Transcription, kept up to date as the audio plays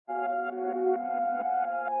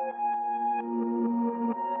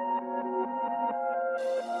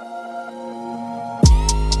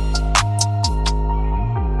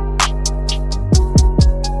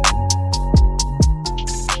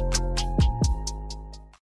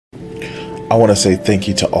I want to say thank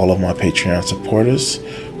you to all of my Patreon supporters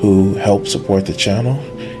who help support the channel.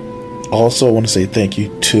 Also, I want to say thank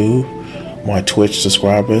you to my Twitch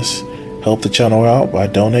subscribers. Help the channel out by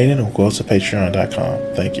donating or go to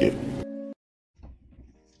patreon.com. Thank you.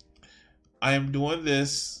 I am doing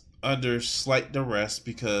this under slight duress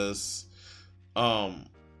because one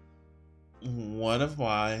of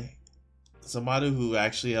somebody who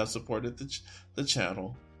actually has supported the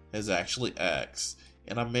channel has actually asked,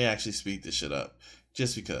 and I may actually speed this shit up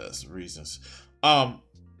just because reasons. I'm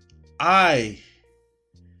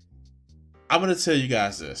gonna tell you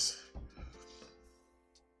guys this.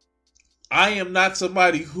 I am not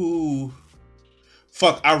somebody who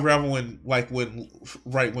I revel in when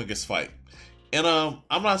right wingers fight. And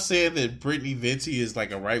I'm not saying that Brittany Venti is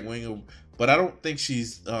like a right winger, but I don't think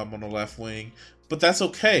she's on the left wing. But that's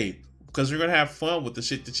okay, because we're gonna have fun with the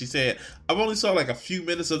shit that she said. I've only saw like a few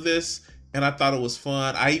minutes of this, and I thought it was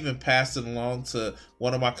fun. I even passed it along to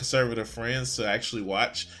one of my conservative friends to actually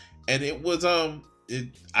watch, and it was I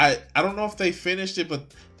don't know if they finished it, but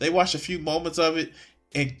they watched a few moments of it,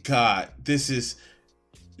 and God, this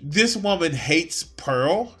woman hates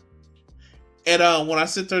Pearl. And when I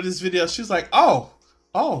sent her this video, she was like, "Oh,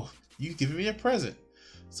 you giving me a present."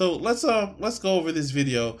 So let's go over this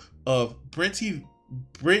video of Brittany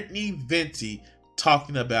Venti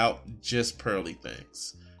talking about just pearly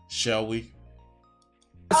things, shall we?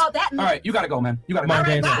 All right, you gotta go, man. You gotta go.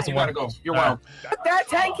 Right, You gotta go. You're wild. That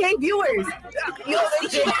 10K viewers.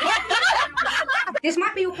 This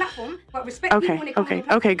might be your platform, but respect people when it comes to your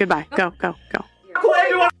platform. Okay, goodbye. Go.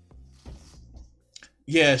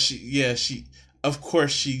 Yeah, she. Of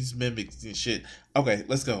course, she's mimicking shit. Okay,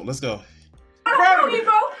 let's go. Bro, so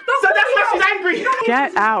that's why she's angry.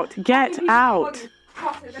 Get out.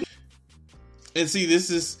 And see,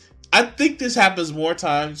 I think this happens more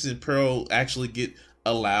times than Pearl actually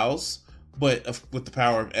allows, but with the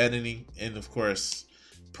power of editing, and of course,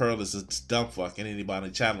 Pearl is a dumb fuck, and anybody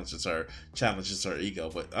challenges her ego.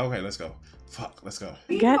 But okay, let's go. Let's go.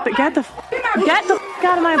 Get the fuck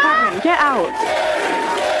out of my apartment. Get out.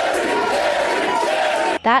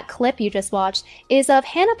 That clip you just watched is of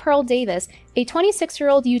Hannah Pearl Davis, a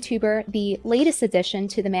 26-year-old YouTuber, the latest addition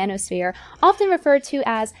to the manosphere, often referred to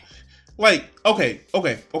as... Okay.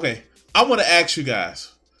 I want to ask you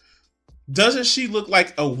guys, doesn't she look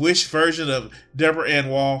like a Wish version of Deborah Ann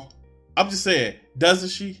Wall? I'm just saying, doesn't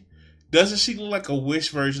she? Doesn't she look like a Wish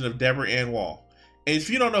version of Deborah Ann Wall? And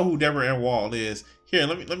if you don't know who Deborah Ann Wall is, here,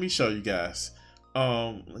 let me show you guys.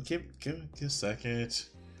 Give a second.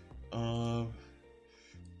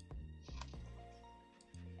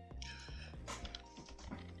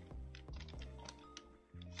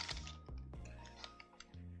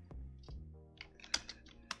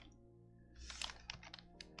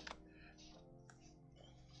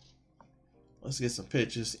 Let's get some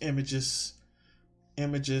pictures, images.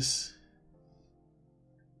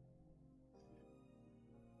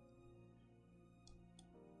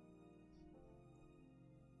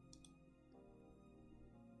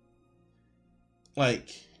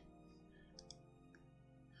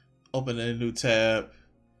 Open a new tab.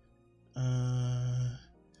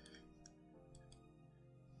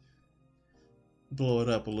 Blow it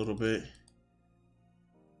up a little bit.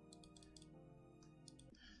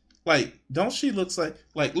 Don't she looks like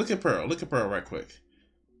look at Pearl right quick.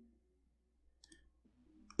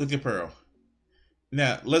 Look at Pearl.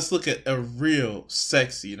 Now let's look at a real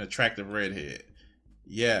sexy and attractive redhead.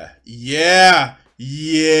 Yeah.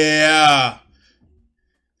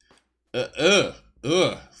 The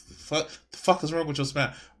fuck is wrong with your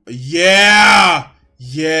smile? Yeah.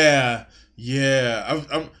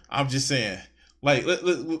 I'm just saying.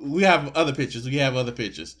 We have other pictures.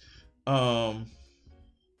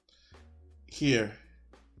 Here.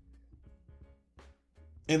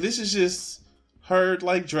 And this is just her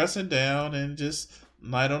dressing down and just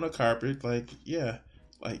night on the carpet.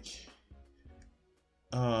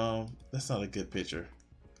 That's not a good picture.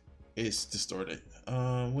 It's distorted.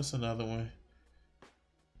 What's another one?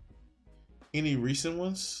 Any recent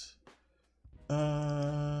ones? Open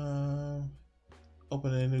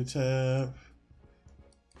a new tab.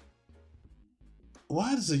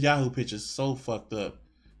 Why is the Yahoo picture so fucked up?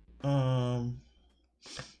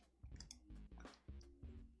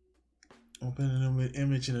 Open a new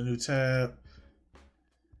image in a new tab.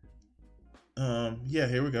 Yeah,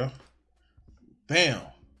 here we go. Bam.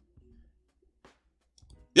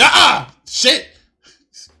 Yeah, shit.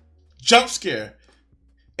 Jump scare.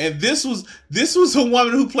 And this was a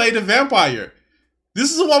woman who played a vampire.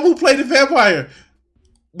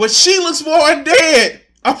 But she looks more undead.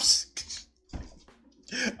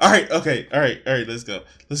 All right, okay, all right. Let's go.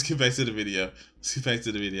 Let's get back to the video.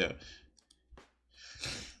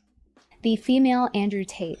 The female Andrew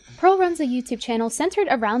Tate. Pearl runs a YouTube channel centered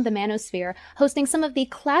around the manosphere, hosting some of the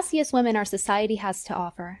classiest women our society has to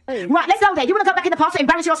offer. Right, let's go then. You want to go back in the past and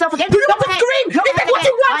embarrass yourself again? Don't scream! Is that what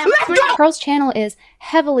you want? Let's go! Pearl's channel is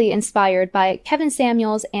heavily inspired by Kevin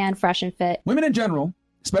Samuels and Fresh and Fit. Women in general,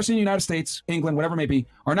 especially in the United States, England, whatever it may be,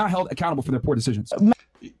 are not held accountable for their poor decisions.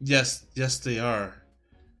 Yes, they are.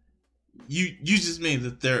 You just mean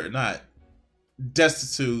that they're not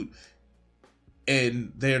destitute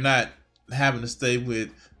and they're not having to stay with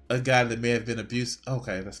a guy that may have been abused.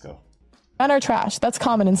 Okay, let's go. Men are trash. That's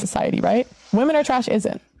common in society, right? Women are trash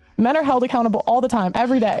isn't. Men are held accountable all the time,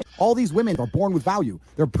 every day. All these women are born with value.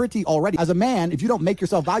 They're pretty already. As a man, if you don't make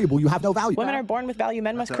yourself valuable, you have no value. Women are born with value.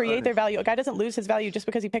 Men must create their value. A guy doesn't lose his value just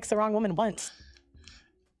because he picks the wrong woman once.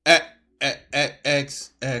 X,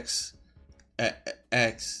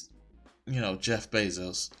 Jeff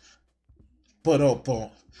Bezos. But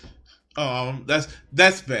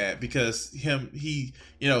that's bad because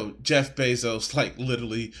Jeff Bezos like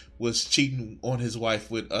literally was cheating on his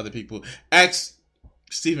wife with other people. Ask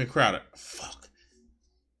Steven Crowder. Fuck.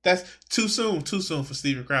 That's too soon for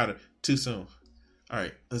Steven Crowder. Too soon. All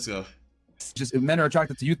right, let's go. Just men are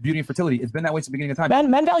attracted to youth, beauty, and fertility. It's been that way since the beginning of time.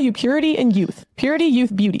 Men value purity and youth. Purity,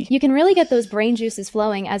 youth, beauty. You can really get those brain juices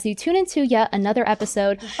flowing as you tune into yet another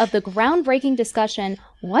episode of the groundbreaking discussion,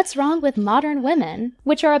 What's Wrong with Modern Women?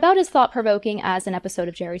 Which are about as thought-provoking as an episode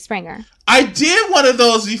of Jerry Springer. I did one of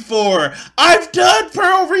those before. I've done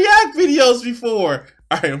Pearl React videos before.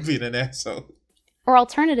 All right, I'm being an asshole. Or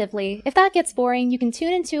alternatively, if that gets boring, you can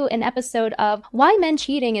tune into an episode of Why Men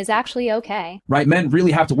Cheating is Actually Okay. Right? Men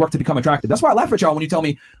really have to work to become attractive. That's why I laugh at y'all when you tell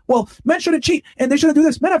me, well, men shouldn't cheat and they shouldn't do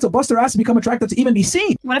this. Men have to bust their ass to become attractive to even be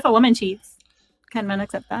seen. What if a woman cheats? Can men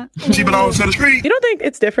accept that? She belongs to the street. You don't think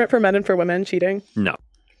it's different for men and for women cheating? No.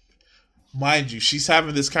 Mind you, she's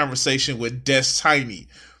having this conversation with Des Tiny,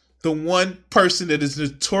 the one person that is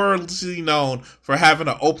notoriously known for having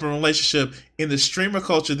an open relationship in the streamer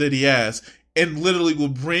culture that he has, and literally will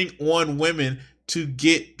bring on women to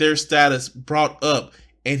get their status brought up,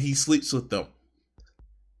 and he sleeps with them.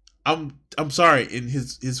 I'm sorry, and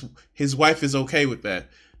his wife is okay with that,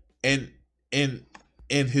 and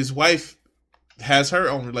his wife has her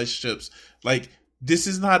own relationships. Like this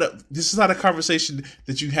is not a conversation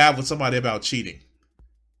that you have with somebody about cheating.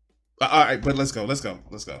 All right, but let's go.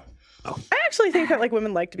 I actually think that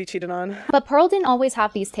women like to be cheated on. But Pearl didn't always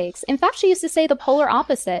have these takes. In fact, she used to say the polar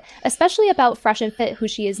opposite, especially about Fresh and Fit, who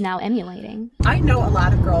she is now emulating. I know a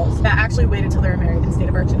lot of girls that actually waited till they were married and stayed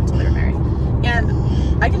a virgin until they were married. And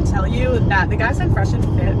I can tell you that the guys on Fresh and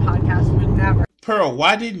Fit podcast would never. Pearl,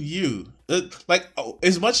 why didn't you?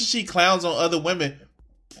 As much as she clowns on other women,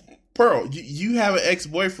 Pearl, you have an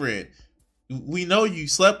ex-boyfriend. We know you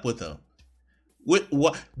slept with him.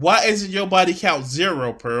 Why isn't your body count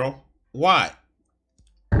 0, Pearl? Why?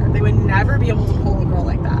 They would never be able to pull a girl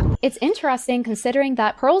like that. It's interesting considering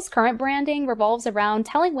that Pearl's current branding revolves around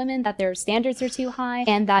telling women that their standards are too high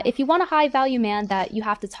and that if you want a high-value man, that you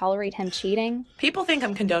have to tolerate him cheating. People think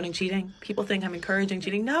I'm condoning cheating. People think I'm encouraging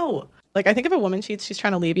cheating. No. I think if a woman cheats, she's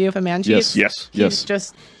trying to leave you. If a man cheats, yes. He's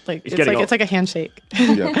just it's like a handshake.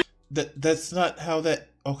 Yeah. That's not how that.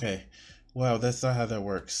 Okay, wow, that's not how that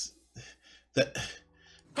works.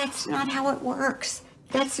 That's not how it works.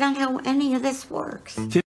 That's not how any of this works.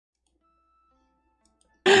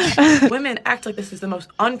 Women act like this is the most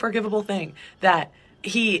unforgivable thing, that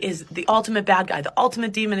he is the ultimate bad guy, the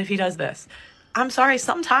ultimate demon if he does this. I'm sorry,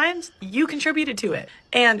 sometimes you contributed to it.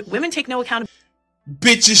 And women take no accountability.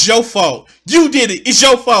 Bitch, it's your fault. You did it. It's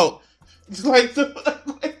your fault.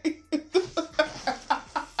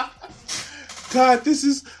 God, this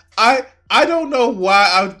is... I don't know why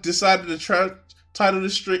I decided to title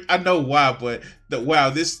this stream. I know why, but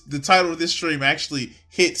the title of this stream actually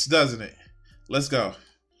hits, doesn't it? Let's go.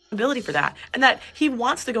 Ability for that, and that he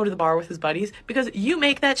wants to go to the bar with his buddies because you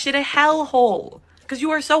make that shit a hellhole because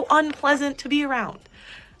you are so unpleasant to be around.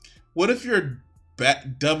 What if you're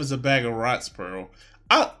dumb as a bag of rocks, Pearl?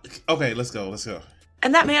 Okay, let's go.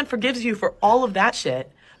 And that man forgives you for all of that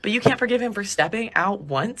shit, but you can't forgive him for stepping out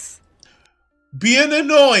once? Being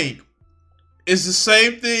annoying is the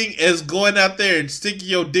same thing as going out there and sticking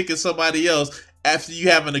your dick in somebody else after you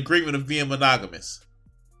have an agreement of being monogamous.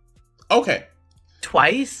 Okay.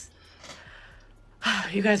 Twice?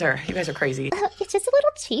 You guys are crazy. It's just a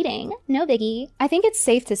little cheating. No biggie. I think it's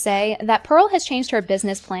safe to say that Pearl has changed her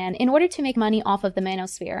business plan in order to make money off of the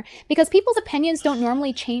manosphere, because people's opinions don't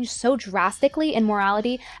normally change so drastically in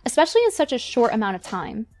morality, especially in such a short amount of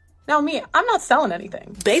time. Now me, I'm not selling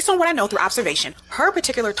anything. Based on what I know through observation, her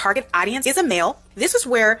particular target audience is a male. This is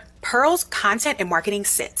where Pearl's content and marketing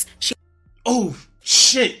sits. Oh,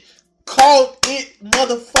 shit. Called it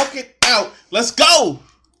motherfucking out. Let's go.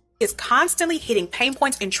 Is constantly hitting pain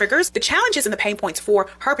points and triggers. The challenges and the pain points for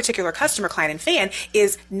her particular customer, client, and fan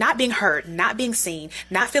is not being heard, not being seen,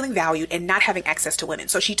 not feeling valued, and not having access to women.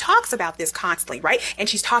 So she talks about this constantly, right? And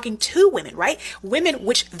she's talking to women, right? Women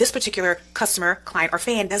which this particular customer, client, or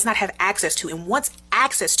fan does not have access to and wants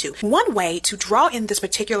access to. One way to draw in this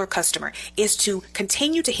particular customer is to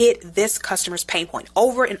continue to hit this customer's pain point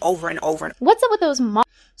over and over and over. What's up with those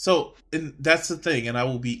So, and that's the thing, and I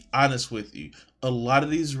will be honest with you. A lot of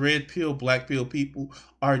these red pill, black pill people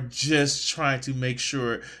are just trying to make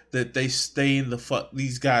sure that they stay in the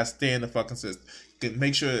these guys stay in the fucking system. To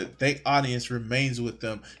make sure that their audience remains with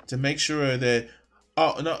them. To make sure that,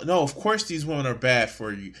 no, of course these women are bad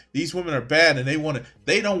for you. These women are bad and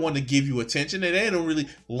they don't want to give you attention and they don't really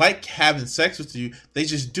like having sex with you. They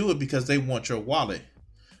just do it because they want your wallet.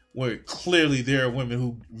 Where clearly there are women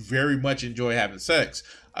who very much enjoy having sex.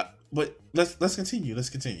 But let's continue. Let's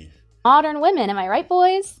continue. Modern women, am I right,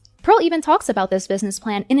 boys? Pearl even talks about this business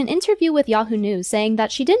plan in an interview with Yahoo News, saying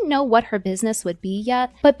that she didn't know what her business would be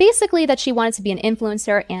yet, but basically that she wanted to be an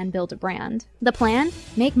influencer and build a brand. The plan?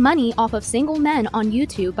 Make money off of single men on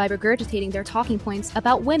YouTube by regurgitating their talking points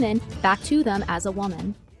about women back to them as a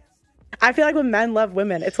woman. I feel like when men love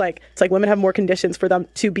women, it's like women have more conditions for them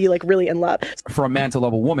to be like really in love. For a man to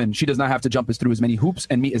love a woman, she does not have to jump through as many hoops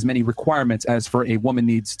and meet as many requirements as for a woman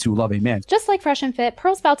needs to love a man. Just like Fresh and Fit,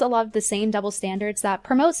 Pearl spouts a lot of the same double standards that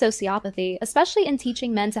promote sociopathy, especially in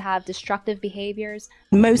teaching men to have destructive behaviors.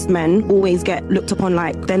 Most men always get looked upon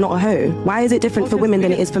like they're not a hoe. Why is it different for women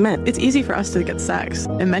than it is for men? It's easy for us to get sex,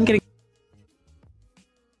 and men getting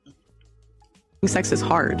sex is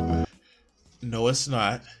hard. No, it's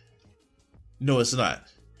not. No, it's not.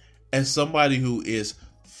 As somebody who is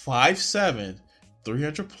 5'7",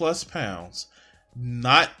 300 plus pounds,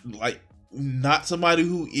 not somebody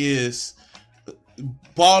who is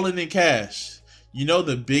balling in cash. You know,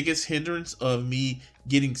 the biggest hindrance of me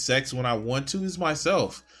getting sex when I want to is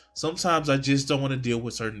myself. Sometimes I just don't want to deal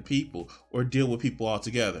with certain people or deal with people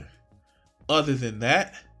altogether. Other than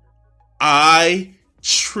that, I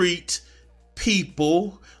treat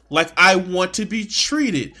people like I want to be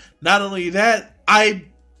treated. Not only that, I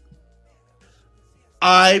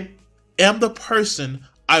am the person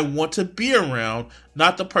I want to be around,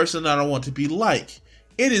 not the person that I want to be like.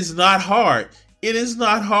 It is not hard. It is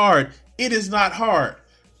not hard. It is not hard.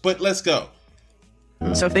 But let's go.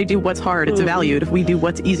 So if they do what's hard, it's valued. If we do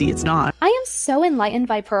what's easy, it's not. I am so enlightened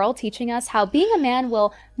by Pearl teaching us how being a man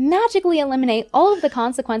will magically eliminate all of the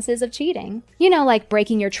consequences of cheating. You know, like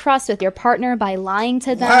breaking your trust with your partner by lying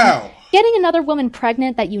to them, getting another woman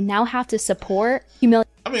pregnant that you now have to support,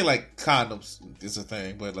 like condoms is a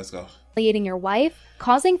thing, but let's go. Humiliating your wife,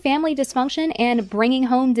 causing family dysfunction, and bringing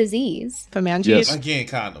home disease. The man cheats. Yes. Again,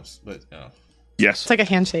 condoms, but Yes. It's like a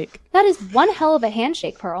handshake. That is one hell of a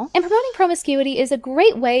handshake, Pearl. And promoting promiscuity is a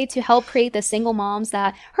great way to help create the single moms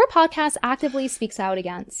that her podcast actively speaks out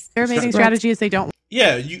against. Their amazing strategy is they don't.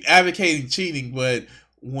 Yeah, you advocating cheating, but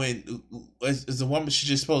when is a woman she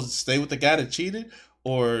just supposed to stay with the guy that cheated,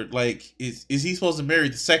 or like is he supposed to marry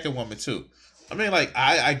the second woman too? I mean, like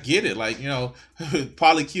I get it, like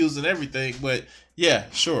polycues and everything, but yeah,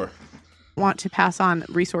 sure. Want to pass on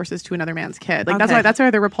resources to another man's kid. Like that's why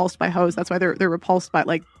they're repulsed by hoes. That's why they're repulsed by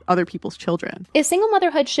like other people's children. If single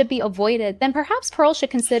motherhood should be avoided, then perhaps Pearl should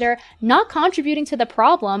consider not contributing to the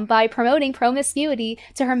problem by promoting promiscuity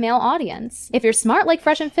to her male audience. If you're smart like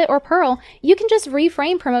Fresh and Fit or Pearl, you can just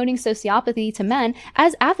reframe promoting sociopathy to men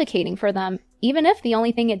as advocating for them, even if the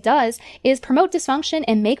only thing it does is promote dysfunction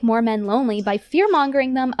and make more men lonely by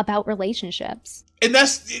fear-mongering them about relationships. And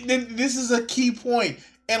this is a key point.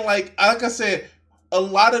 And like I said, a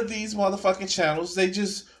lot of these motherfucking channels, they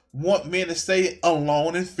just want men to stay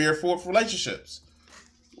alone and fearful of relationships.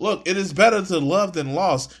 Look, it is better to love than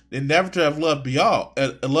lost than never to have loved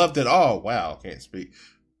loved at all. Wow, I can't speak.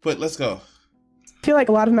 But let's go. I feel like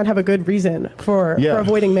a lot of men have a good reason for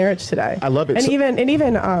avoiding marriage today. I love it. And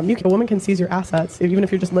even a woman can seize your assets, even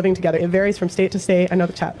if you're just living together. It varies from state to state. I know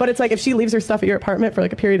the chat. But it's like if she leaves her stuff at your apartment for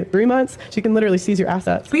like a period of 3 months, she can literally seize your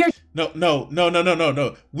assets.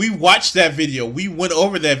 No. We watched that video. We went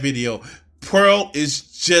over that video. Pearl is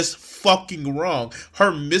just fucking wrong.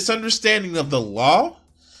 Her misunderstanding of the law,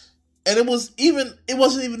 and it wasn't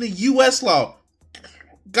even a U.S. law.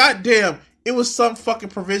 Goddamn, it was some fucking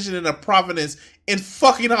provision in a province in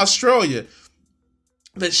fucking Australia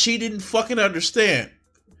that she didn't fucking understand.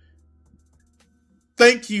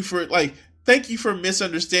 Thank you for Thank you for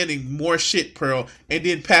misunderstanding more shit, Pearl, and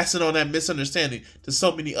then passing on that misunderstanding to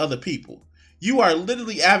so many other people. You are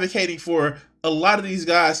literally advocating for a lot of these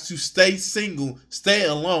guys to stay single, stay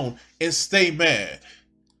alone, and stay mad.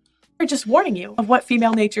 We're just warning you of what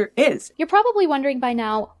female nature is. You're probably wondering by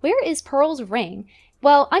now, where is Pearl's ring?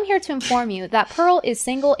 Well, I'm here to inform you that Pearl is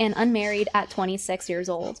single and unmarried at 26 years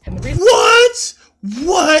old. What?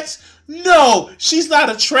 What? No, she's not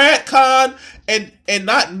a trad con and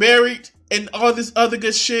not married and all this other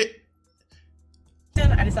good shit.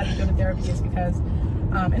 I decided to go to therapy is because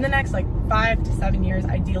in the next 5 to 7 years,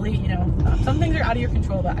 ideally, some things are out of your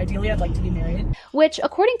control, but ideally I'd like to be married. Which,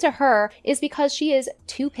 according to her, is because she is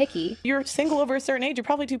too picky. You're single over a certain age, you're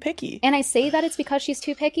probably too picky. And I say that it's because she's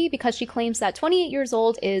too picky because she claims that 28 years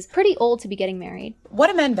old is pretty old to be getting married. What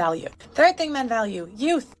do men value? Third thing men value,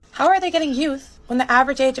 youth. How are they getting youth when the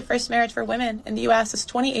average age of first marriage for women in the US is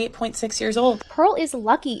 28.6 years old? Pearl is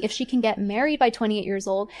lucky if she can get married by 28 years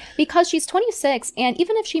old because she's 26, and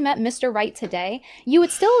even if she met Mr. Right today, you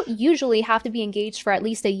would still usually have to be engaged for at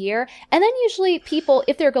least a year, and then usually people,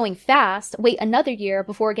 if they're going fast, wait another year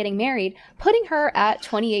before getting married, putting her at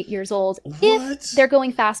 28 years old if they're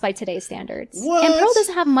going fast by today's standards. What? And Pearl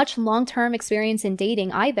doesn't have much long-term experience in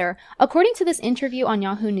dating either. According to this interview on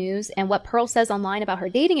Yahoo News and what Pearl says online about her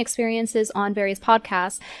dating experiences on various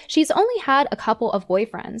podcasts, she's only had a couple of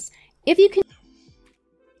boyfriends. If you can...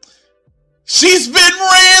 She's been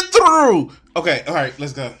ran through! Okay, alright,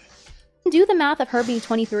 let's go. Do the math of her being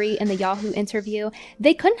 23 in the Yahoo interview,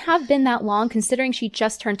 they couldn't have been that long considering she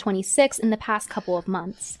just turned 26 in the past couple of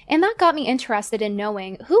months. And that got me interested in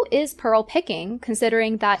knowing who is Pearl picking,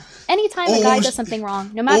 considering that anytime a guy does something wrong,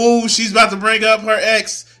 no matter... Oh, she's about to bring up her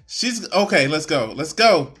ex. Okay, let's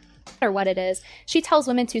go. Or what it is, she tells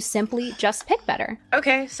women to simply just pick better.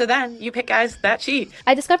 Okay, so then you pick guys that cheat.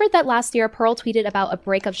 I discovered that last year Pearl tweeted about a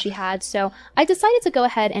breakup she had, so I decided to go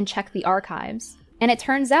ahead and check the archives. And it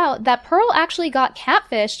turns out that Pearl actually got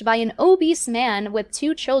catfished by an obese man with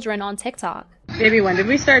 2 children on TikTok. Baby, when did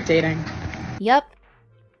we start dating? Yep.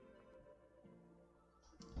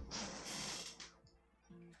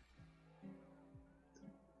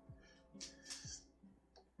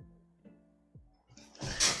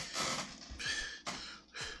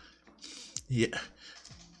 Yeah.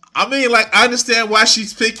 I mean, I understand why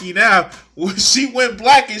she's picky now. When she went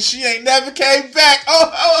black and she ain't never came back.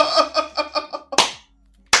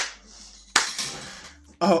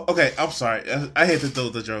 Oh, okay. I'm sorry. I had to throw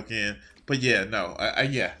the joke in. But yeah, no.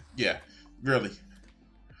 Yeah. Really.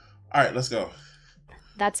 All right, let's go.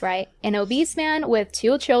 That's right. An obese man with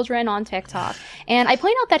 2 children on TikTok. And I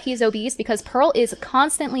point out that he's obese because Pearl is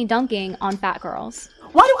constantly dunking on fat girls.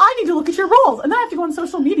 Why do I need to look at your rolls? And then I have to go on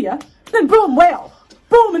social media. Then boom, whale.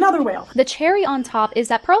 Boom, another whale. The cherry on top is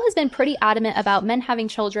that Pearl has been pretty adamant about men having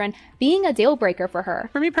children being a deal breaker for her.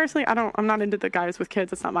 For me personally, I'm not into the guys with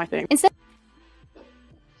kids. It's not my thing. Instead,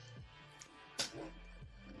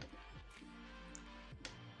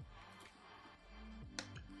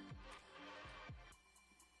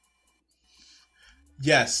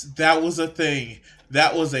 yes, that was a thing.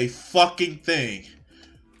 That was a fucking thing.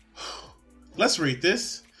 Let's read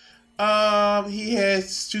this. He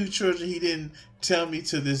has 2 children. He didn't tell me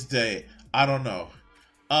to this day. I don't know.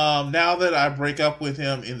 Now that I break up with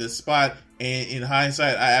him in this spot, and in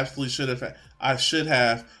hindsight, I absolutely should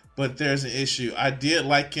have, but there's an issue. I did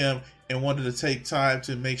like him and wanted to take time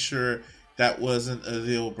to make sure that wasn't a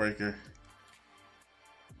deal breaker.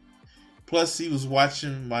 Plus, he was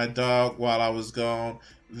watching my dog while I was gone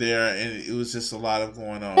there, and it was just a lot of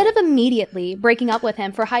going on. Instead of immediately breaking up with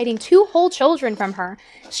him for hiding 2 whole children from her,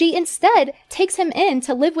 she instead takes him in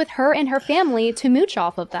to live with her and her family to mooch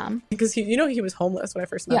off of them. Because he was homeless when I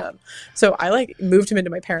first met him. So I moved him into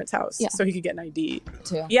my parents' house so he could get an ID.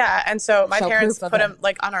 Too. Yeah, and so my parents put him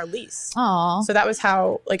on our lease. Aww. So that was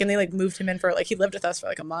how and they moved him in for he lived with us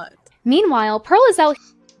for a month. Meanwhile, Pearl is out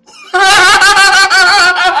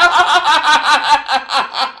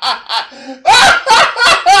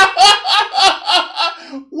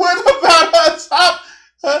What about her top?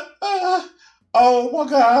 Oh my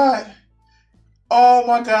god. Oh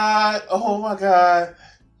my god. Oh my god.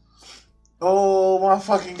 Oh my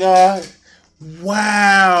fucking god.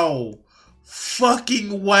 Wow.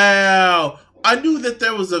 Fucking wow. I knew that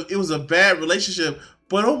it was a bad relationship,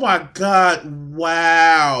 but oh my god,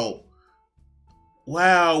 wow.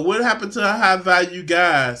 Wow, what happened to the high value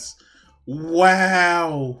guys?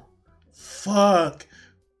 Wow. Fuck.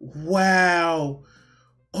 Wow.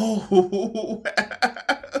 Oh.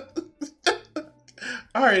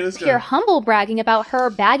 All right, let's go. You're humble bragging about her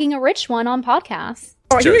bagging a rich one on podcasts.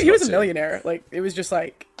 Oh, he was a millionaire. It was just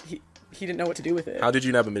he didn't know what to do with it. How did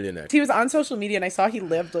you nab a millionaire? He was on social media and I saw he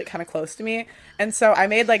lived like kind of close to me. And so I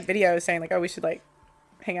made like videos saying like, oh, we should like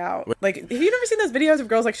hang out. Like, have you never seen those videos of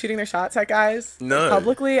girls like shooting their shots at guys? No.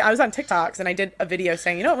 Publicly? I was on TikToks and I did a video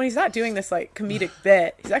saying, you know, when he's not doing this like comedic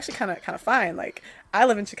bit, he's actually kind of fine. Like, I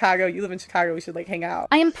live in Chicago, you live in Chicago, we should like hang out.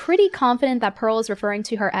 I am pretty confident that Pearl is referring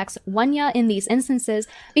to her ex Wanya in these instances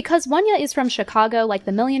because Wanya is from Chicago, like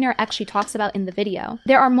the millionaire ex she talks about in the video.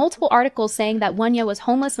 There are multiple articles saying that Wanya was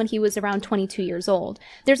homeless when he was around 22 years old.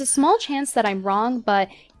 There's a small chance that I'm wrong, but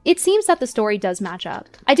it seems that the story does match up.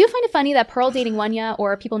 I do find it funny that Pearl dating Wanya,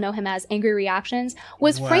 or people know him as Angry Reactions,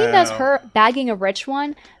 was framed as her bagging a rich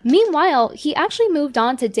one. Meanwhile, he actually moved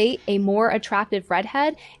on to date a more attractive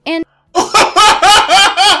redhead, and oh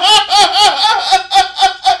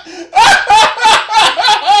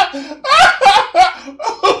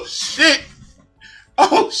shit!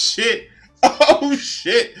 Oh shit! Oh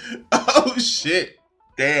shit! Oh shit!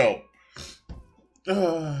 Damn!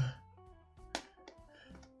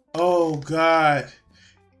 Oh god!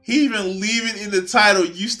 He even leave it in the title.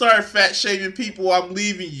 You start fat shaming people, I'm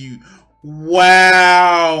leaving you.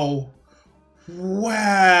 Wow!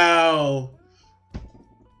 Wow!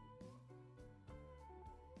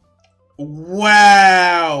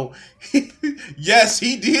 Wow! Yes,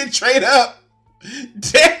 he did trade up.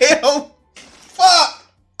 Damn!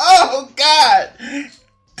 Fuck! Oh god!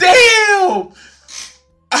 Damn!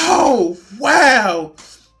 Oh wow!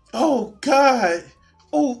 Oh god!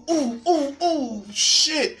 Ooh, ooh, ooh, ooh!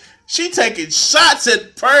 Shit! She taking shots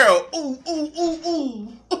at Pearl. Ooh, ooh, ooh, ooh!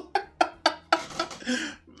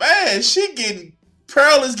 Man,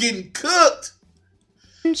 Pearl is getting cooked.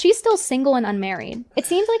 She's still single and unmarried. It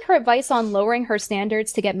seems like her advice on lowering her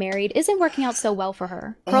standards to get married isn't working out so well for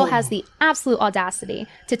her. Pearl has the absolute audacity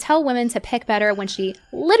to tell women to pick better when she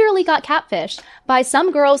literally got catfished by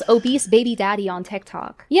some girl's obese baby daddy on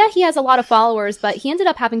TikTok. Yeah, he has a lot of followers, but he ended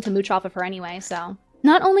up having to mooch off of her anyway, so...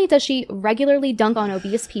 Not only does she regularly dunk on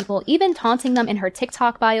obese people, even taunting them in her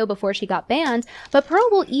TikTok bio before she got banned, but Pearl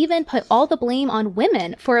will even put all the blame on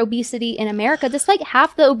women for obesity in America, despite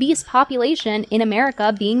half the obese population in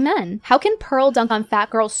America being men. How can Pearl dunk on fat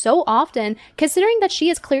girls so often, considering that she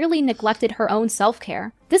has clearly neglected her own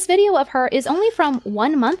self-care? This video of her is only from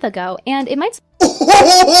 1 month ago, and it might...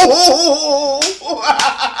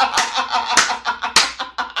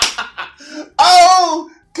 Oh,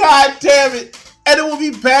 god damn it! And it would be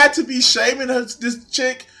bad to be shaming this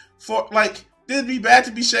chick for, like, it'd be bad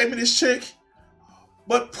to be shaming this chick.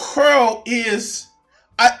 But Pearl is,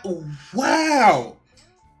 wow.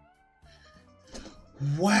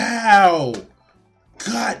 Wow.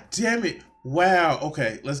 God damn it. Wow.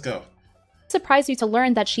 Okay, let's go. Surprised you to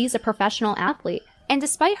learn that she's a professional athlete. And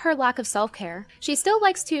despite her lack of self-care, she still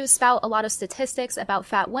likes to spout a lot of statistics about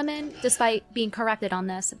fat women, despite being corrected on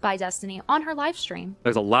this by Destiny on her live stream.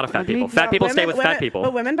 There's a lot of fat people. Fat people stay with fat people.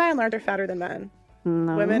 But women by and large are fatter than men.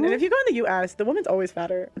 No. Women, and if you go in the U.S., the woman's always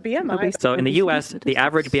fatter. BMI. So in the U.S., the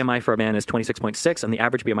average BMI for a man is 26.6, and the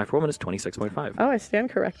average BMI for a woman is 26.5. Oh, I stand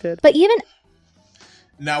corrected. But even...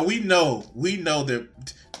 Now we know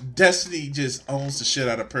that Destiny just owns the shit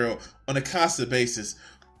out of Pearl on a constant basis.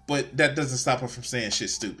 But that doesn't stop her from saying shit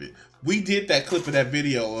stupid. We did that clip of that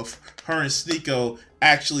video of her and Sneeko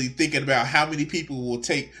actually thinking about how many people will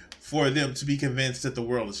take for them to be convinced that the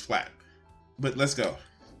world is flat. But let's go.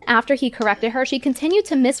 After he corrected her, she continued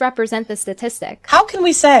to misrepresent the statistic. How can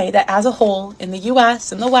we say that as a whole, in the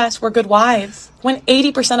US and the West, we're good wives, when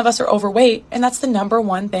 80% of us are overweight, and that's the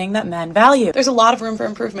 #1 thing that men value? There's a lot of room for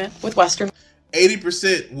improvement with Western.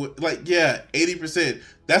 80%, like, yeah, 80%.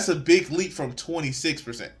 That's a big leap from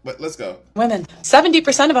 26%. But let's go. Women.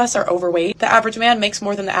 70% of us are overweight. The average man makes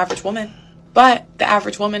more than the average woman. But the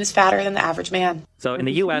average woman is fatter than the average man. So in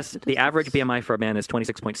the U.S., the average BMI for a man is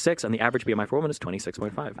 26.6, and the average BMI for a woman is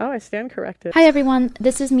 26.5. Oh, I stand corrected. Hi everyone,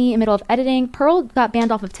 this is me in the middle of editing. Pearl got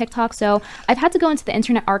banned off of TikTok, so I've had to go into the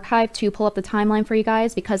Internet Archive to pull up the timeline for you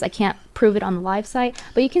guys because I can't prove it on the live site.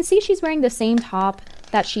 But you can see she's wearing the same top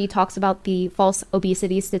that she talks about the false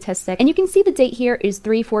obesity statistic. And you can see the date here is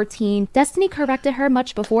 3/14. Destiny corrected her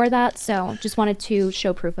much before that, so just wanted to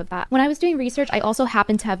show proof of that. When I was doing research, I also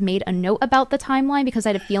happened to have made a note about the timeline because I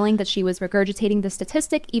had a feeling that she was regurgitating the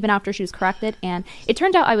statistic even after she was corrected, and it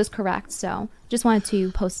turned out I was correct, so just wanted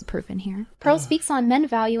to post the proof in here. Pearl speaks on men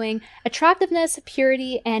valuing attractiveness,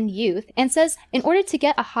 purity, and youth, and says in order to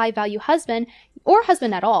get a high-value husband, or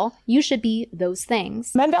husband at all, you should be those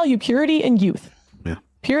things. Men value purity and youth.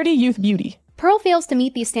 Purity, youth, beauty. Pearl fails to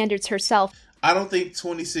meet these standards herself. I don't think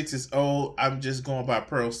 26 is old. I'm just going by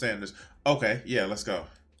Pearl standards. Okay, yeah, let's go.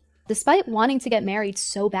 despite wanting to get married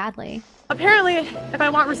so badly. Apparently, if I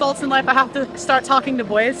want results in life, I have to start talking to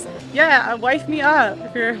boys. Yeah, wife me up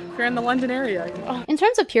if you're in the London area. You know? In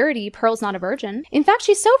terms of purity, Pearl's not a virgin. In fact,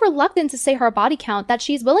 she's so reluctant to say her body count that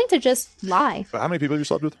she's willing to just lie. How many people have you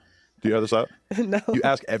slept with? Do you have this out? No. You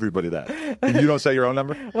ask everybody that. And you don't say your own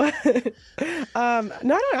number? What? No, I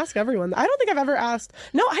don't ask everyone. I don't think I've ever asked.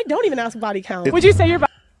 No, I don't even ask body count. Would you say your body?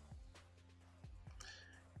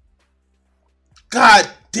 God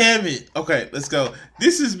damn it. Okay, let's go.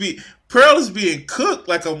 Pearl is being cooked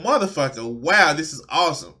like a motherfucker. Wow, this is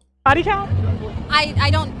awesome. Body count?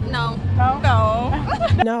 I don't know. No.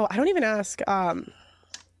 No, I don't even ask. I'll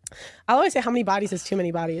always say how many bodies is too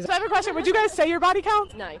many bodies. So I have a question. Would you guys say your body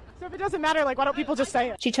count? No. So if it doesn't matter, like, why don't people just say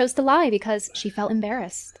it? She chose to lie because she felt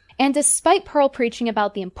embarrassed. And despite Pearl preaching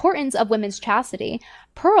about the importance of women's chastity,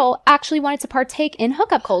 Pearl actually wanted to partake in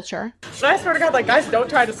hookup culture. But I swear to God, like, guys, don't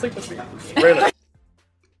try to sleep with me. Really?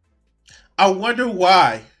 I wonder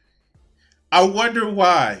why.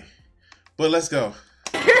 But let's go.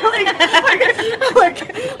 like, I swear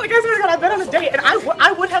to God, I've been on a date, and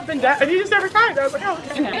I would have been dead, and you just never tried. I was like, oh,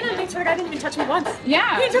 okay. And I swear to God, I didn't even touch me once.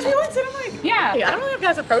 Yeah. He touched me once, and I'm like, yeah. I don't really have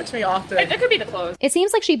guys approach me often. It could be the clothes. It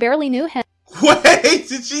seems like she barely knew him. Wait,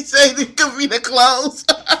 did she say it could be the clothes?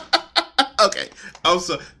 Okay, I'm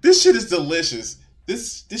sorry. This shit is delicious.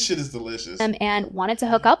 This shit is delicious. And wanted to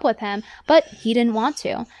hook up with him, but he didn't want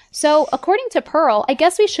to. So, according to Pearl, I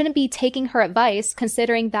guess we shouldn't be taking her advice,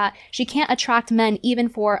 considering that she can't attract men even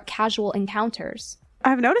for casual encounters.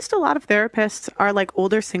 I've noticed a lot of therapists are like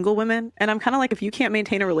older single women, and I'm kind of like, if you can't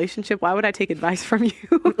maintain a relationship, why would I take advice from you?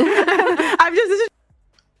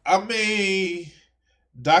 I mean,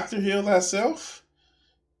 Dr. Heal Thyself?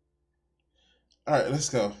 All right, let's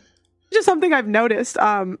go. Just something I've noticed.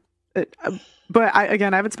 But I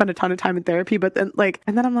haven't spent a ton of time in therapy, but then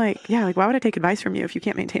I'm like, yeah, like, why would I take advice from you if you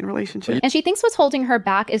can't maintain a relationship? And she thinks what's holding her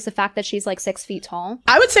back is the fact that she's like 6 feet tall.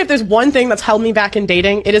 I would say if there's one thing that's held me back in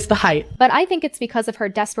dating, it is the height. But I think it's because of her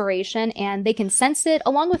desperation, and they can sense it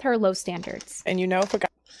along with her low standards. And you know, if a guy...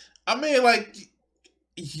 I mean, like,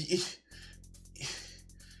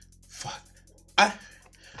 fuck. I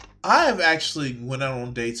have actually went out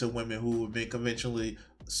on dates with women who have been conventionally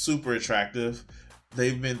super attractive.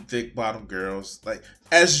 They've been thick bottom girls. Like,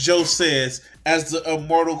 as Joe says, as the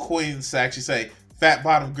immortal queens actually say, fat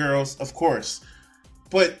bottom girls, of course.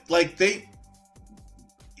 But, like,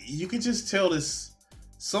 you can just tell there's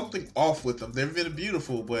something off with them. They've been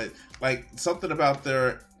beautiful, but, like, something about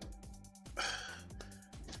their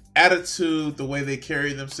attitude, the way they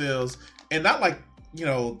carry themselves, and not like, you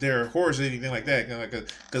know, they're whores or anything like that.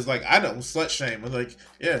 Because, like, I don't slut shame. I'm like,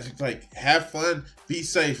 yeah, like, have fun, be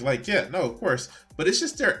safe. Like, yeah, no, of course. But it's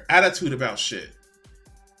just their attitude about shit.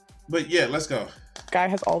 But yeah, let's go. Guy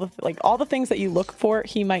has all the things that you look for,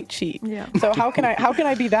 he might cheat. Yeah. So how can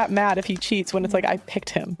I be that mad if he cheats when it's like I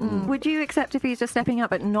picked him? Would you accept if he's just stepping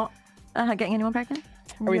up but not getting anyone pregnant?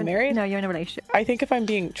 Are we married? No, you're in a relationship. I think if I'm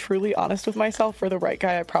being truly honest with myself, for the right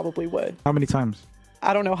guy, I probably would. How many times?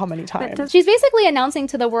 I don't know how many times. She's basically announcing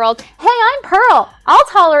to the world, hey, I'm Pearl. I'll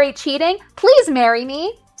tolerate cheating. Please marry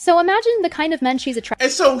me. So imagine the kind of men she's attracted.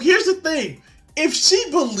 And so here's the thing. If she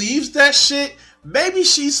believes that shit, maybe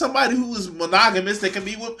she's somebody who is monogamous that can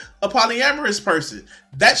be with a polyamorous person.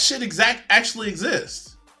 That shit actually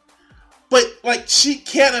exists. But, like, she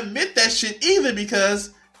can't admit that shit either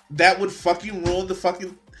because that would fucking ruin the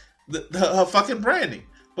fucking her fucking branding.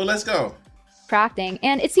 But let's go. Attracting,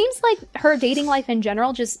 and it seems like her dating life in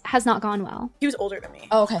general just has not gone well. He was older than me.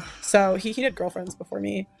 Oh, okay. So he had girlfriends before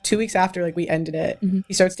me. 2 weeks after, like, we ended it,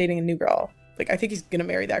 he starts dating a new girl. Like, I think he's gonna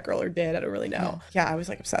marry that girl or did. I don't really know. Yeah, I was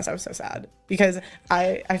like obsessed. I was so sad because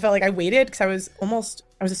I felt like I waited because I was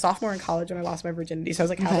a sophomore in college when I lost my virginity. So I was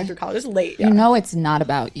like halfway through college. It was late. Yeah. You know, it's not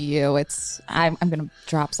about you. I'm gonna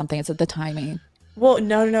drop something. It's the timing. Well,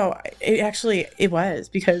 no. It was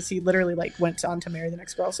because he literally like went on to marry the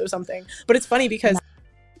next girl, so something. But it's funny because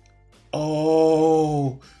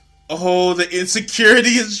the insecurity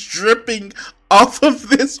is dripping off of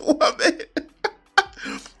this woman.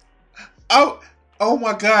 Oh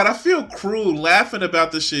my God, I feel cruel laughing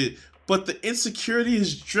about this shit, but the insecurity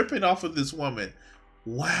is dripping off of this woman.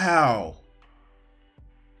 Wow.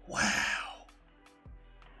 All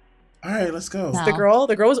All right, let's go. The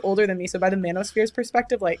girl was older than me, so by the manosphere's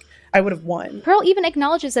perspective, like, I would have won. Pearl even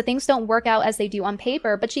acknowledges that things don't work out as they do on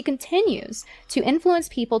paper, but she continues to influence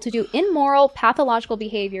people to do immoral, pathological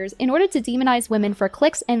behaviors in order to demonize women for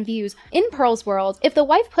clicks and views. In Pearl's world, if the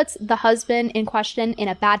wife puts the husband in question in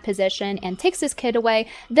a bad position and takes his kid away,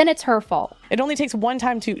 then it's her fault. It only takes one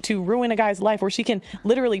time to ruin a guy's life where she can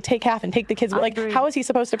literally take half and take the kids. Like, how is he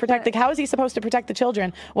supposed to protect the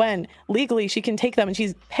children when legally she can take them and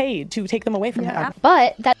she's paid to take them away from him?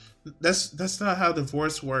 But that's not how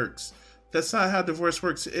divorce works. That's not how divorce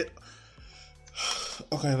works.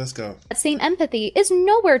 Okay, let's go. That same empathy is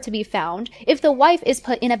nowhere to be found if the wife is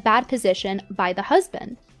put in a bad position by the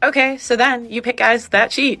husband. Okay, so then you pick guys that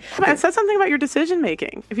cheat. It says something about your decision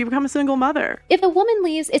making if you become a single mother. If a woman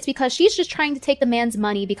leaves, it's because she's just trying to take the man's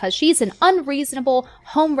money because she's an unreasonable,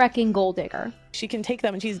 home-wrecking gold digger. She can take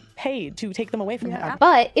them and she's paid to take them away from him.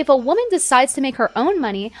 But if a woman decides to make her own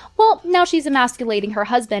money, well, now she's emasculating her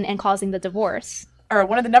husband and causing the divorce. Or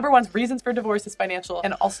one of the number one reasons for divorce is financial,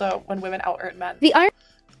 and also when women out-earn men.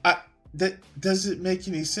 That doesn't make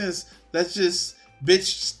any sense. That's just,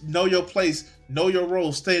 bitch, know your place, know your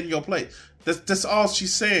role, stay in your place. That's all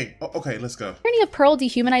she's saying. Okay, let's go. The irony of Pearl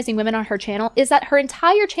dehumanizing women on her channel is that her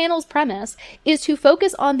entire channel's premise is to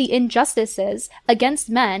focus on the injustices against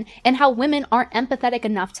men and how women aren't empathetic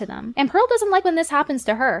enough to them. And Pearl doesn't like when this happens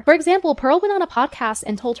to her. For example, Pearl went on a podcast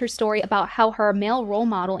and told her story about how her male role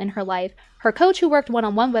model in her life, her coach who worked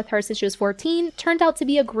one-on-one with her since she was 14, turned out to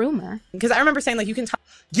be a groomer. Because I remember saying, like, you can talk.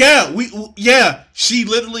 She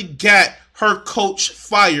literally got her coach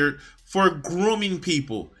fired for grooming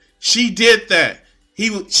people. She did that.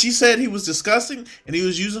 She said he was disgusting, and he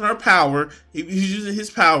was using her power. He was using his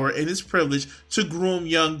power and his privilege to groom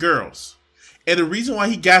young girls. And the reason why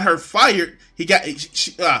he got her fired,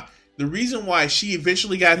 the reason why she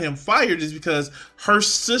eventually got him fired is because her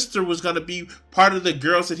sister was going to be part of the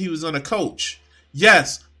girls that he was going to coach.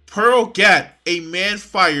 Yes, Pearl got a man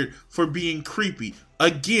fired for being creepy.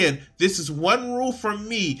 Again, this is one rule for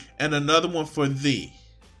me and another one for thee.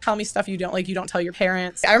 Tell me stuff you don't tell your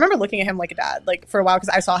parents. I remember looking at him like a dad, like, for a while, because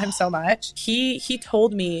I saw him so much. He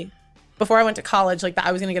told me before I went to college, like, that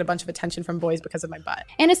I was going to get a bunch of attention from boys because of my butt.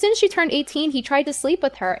 And as soon as she turned 18, he tried to sleep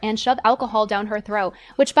with her and shove alcohol down her throat,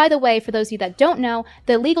 which, by the way, for those of you that don't know,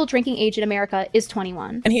 the legal drinking age in America is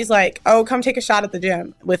 21. And he's like, oh, come take a shot at the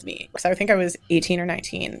gym with me. So I think I was 18 or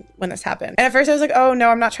 19 when this happened. And at first I was like, oh, no,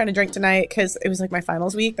 I'm not trying to drink tonight, because it was like my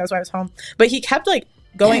finals week. That's why I was home. But he kept, like,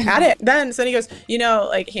 going at it. Then he goes, you know,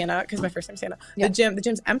 like, Hannah, because my first name's Hannah, the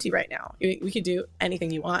gym's empty right now. We could do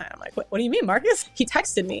anything you want. I'm like, what do you mean, Marcus? He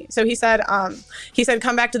texted me. So he said,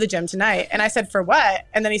 come back to the gym tonight. And I said, for what?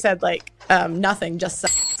 And then he said, like, nothing, just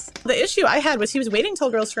sex. The issue I had was he was waiting till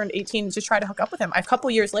girls turned 18 to try to hook up with him. A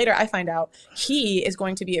couple years later, I find out he is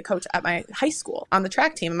going to be a coach at my high school on the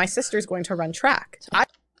track team, and my sister's going to run track.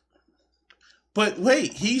 But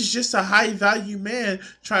wait, he's just a high value man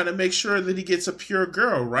trying to make sure that he gets a pure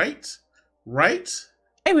girl, right? Right?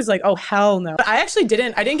 I was like, oh, hell no. But I didn't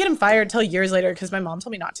get him fired until years later because my mom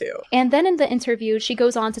told me not to. And then in the interview, she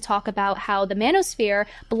goes on to talk about how the manosphere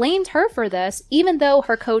blamed her for this, even though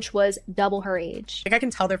her coach was double her age. Like, I can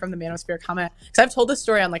tell they're from the manosphere comment, because I've told this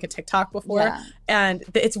story on, like, a TikTok before, and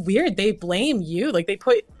it's weird. They blame you. Like, they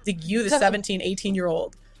put the 17,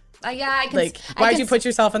 18-year-old. I can. Like, why'd you put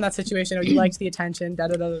yourself in that situation? Or you liked the attention,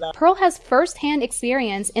 da-da-da-da-da. Pearl has first-hand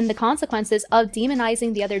experience in the consequences of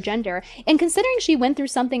demonizing the other gender, and considering she went through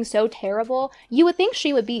something so terrible, you would think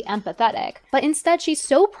she would be empathetic. But instead, she's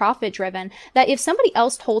so profit-driven that if somebody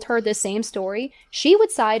else told her the same story, she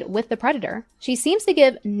would side with the predator. She seems to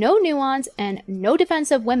give no nuance and no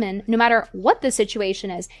defense of women, no matter what the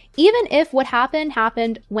situation is, even if what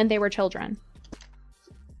happened when they were children.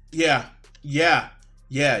 Yeah.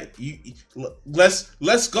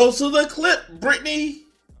 Let's go to the clip, Brittany.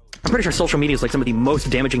 I'm pretty sure social media is like some of the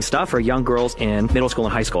most damaging stuff for young girls in middle school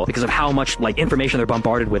and high school because of how much like information they're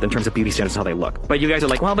bombarded with in terms of beauty standards and how they look. But you guys are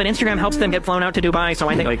like, well, but Instagram helps them get flown out to Dubai, so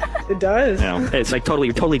I think like it does. You know, it's like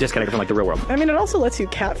you're totally disconnected from like the real world. I mean, it also lets you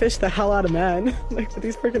catfish the hell out of men, like with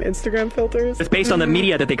these freaking Instagram filters. It's based on the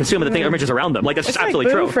media that they consume and the images around them. Like that's just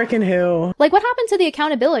absolutely true. Freaking who? Like what happened to the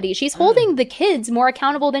accountability? She's holding the kids more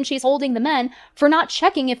accountable than she's holding the men for not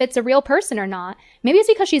checking if it's a real person or not. Maybe it's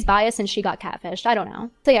because she's biased and she got catfished. I don't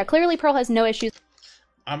know. So yeah, clearly Pearl has no issues.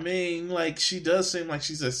 I mean, like, she does seem like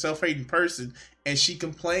she's a self-hating person, and she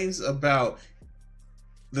complains about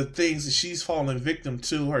the things that she's fallen victim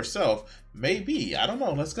to herself. Maybe. I don't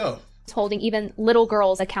know. Let's go. holding even little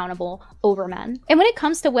girls accountable over men. And when it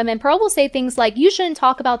comes to women, Pearl will say things like, you shouldn't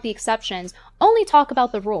talk about the exceptions, only talk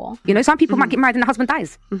about the rule. You know, some people might get married and the husband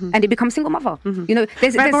dies and they become single mother. You know,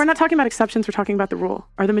 Right, but we're not talking about exceptions, we're talking about the rule.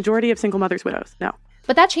 Are the majority of single mothers widows? No.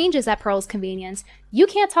 But that changes at Pearl's convenience. You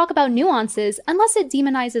can't talk about nuances unless it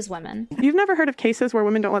demonizes women. You've never heard of cases where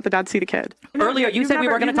women don't let the dad see the kid? Earlier, you said we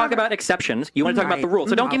were going to talk about exceptions. You want to talk about the rules.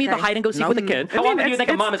 So don't give me the hide and go seek with the kid. How often do you think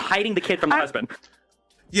a mom is hiding the kid from the husband?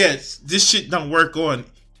 Yes, this shit don't work on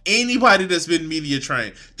anybody that's been media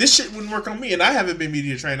trained. This shit wouldn't work on me, and I haven't been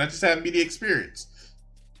media trained. I just have media experience.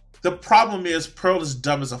 The problem is Pearl is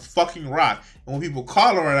dumb as a fucking rock, and when people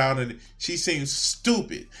call her out, and she seems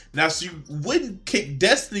stupid. Now, she wouldn't kick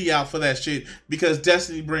Destiny out for that shit because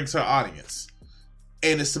Destiny brings her audience,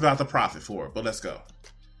 and it's about the profit for her. But let's go.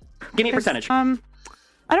 Give me a percentage.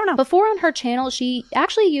 I don't know. Before on her channel, she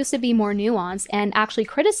actually used to be more nuanced and actually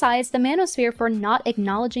criticized the manosphere for not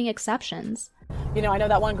acknowledging exceptions. You know, I know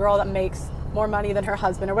that one girl that makes more money than her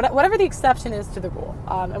husband, or whatever the exception is to the rule.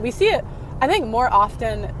 And we see it, I think, more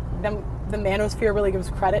often than the manosphere really gives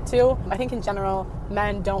credit to. I think in general,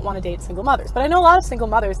 men don't want to date single mothers. But I know a lot of single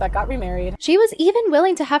mothers that got remarried. She was even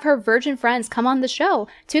willing to have her virgin friends come on the show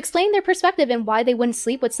to explain their perspective and why they wouldn't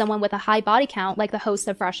sleep with someone with a high body count like the host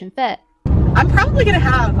of Fresh and Fit. I'm probably going to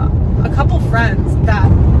have a couple friends that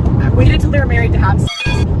waited till they were married to have sex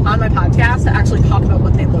on my podcast to actually talk about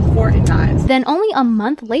what they look for in guys. Then only a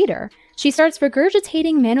month later, she starts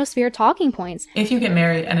regurgitating manosphere talking points. If you get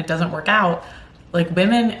married and it doesn't work out, like,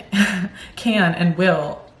 women can and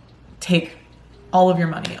will take all of your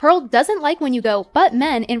money. Pearl doesn't like when you go, but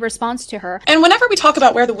men, in response to her. And whenever we talk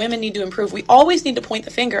about where the women need to improve, we always need to point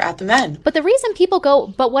the finger at the men. But the reason people go,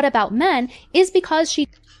 but what about men, is because she...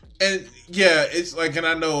 And yeah, it's like, and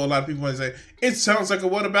I know a lot of people might say, it sounds like a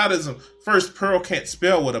whataboutism. First, Pearl can't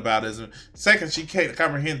spell whataboutism. Second, she can't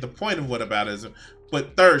comprehend the point of whataboutism.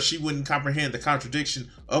 But third, she wouldn't comprehend the contradiction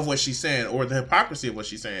of what she's saying or the hypocrisy of what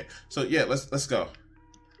she's saying. So yeah, let's go.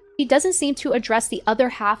 She doesn't seem to address the other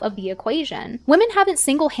half of the equation. Women haven't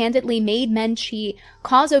single-handedly made men cheat,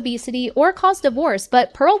 cause obesity, or cause divorce,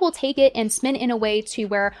 but Pearl will take it and spin in a way to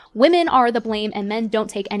where women are the blame and men don't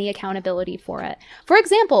take any accountability for it. For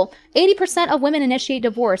example, 80% of women initiate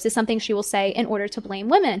divorce is something she will say in order to blame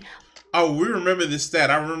women. Oh, we remember this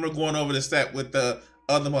stat. I remember going over the stat with the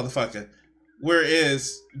other motherfucker.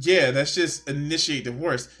 Whereas, yeah, that's just initiate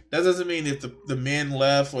divorce. That doesn't mean if the man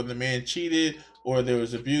left or the man cheated or there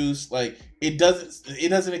was abuse. Like, it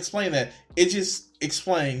doesn't explain that. It just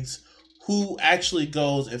explains who actually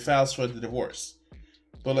goes and files for the divorce.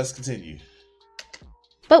 But let's continue.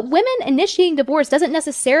 But women initiating divorce doesn't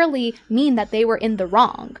necessarily mean that they were in the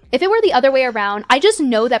wrong. If it were the other way around, I just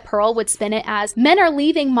know that Pearl would spin it as men are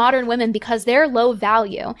leaving modern women because they're low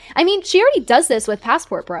value. I mean, she already does this with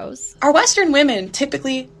Passport Bros. Are Western women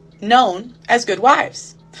typically known as good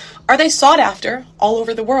wives? Are they sought after all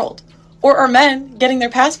over the world? Or are men getting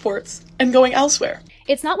their passports and going elsewhere?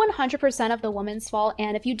 It's not 100% of the woman's fault,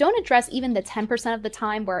 and if you don't address even the 10% of the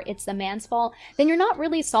time where it's the man's fault, then you're not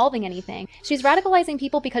really solving anything. She's radicalizing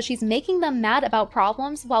people because she's making them mad about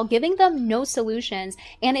problems while giving them no solutions,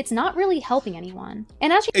 and it's not really helping anyone.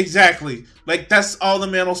 And as Exactly. Like, that's all the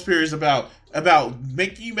manosphere is about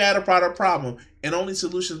making you mad about a problem, and only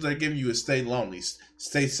solutions they're giving you is stay lonely,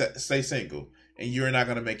 stay single, and you're not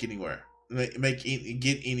going to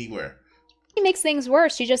get anywhere. She makes things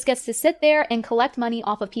worse. She just gets to sit there and collect money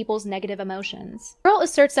off of people's negative emotions. Pearl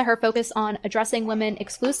asserts that her focus on addressing women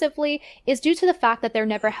exclusively is due to the fact that they're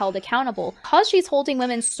never held accountable. Because she's holding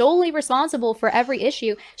women solely responsible for every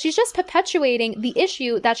issue, she's just perpetuating the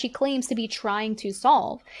issue that she claims to be trying to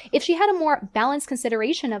solve. If she had a more balanced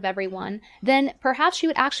consideration of everyone, then perhaps she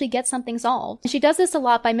would actually get something solved. She does this a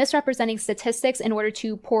lot by misrepresenting statistics in order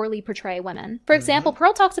to poorly portray women. For example,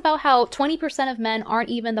 Pearl talks about how 20% of men aren't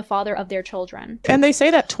even the father of their children. And they say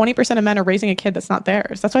that 20% of men are raising a kid that's not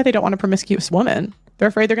theirs. That's why they don't want a promiscuous woman. They're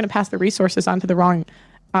afraid they're going to pass the resources onto the wrong,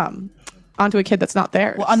 onto a kid that's not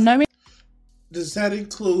theirs. Well, unknowing. Does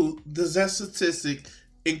that statistic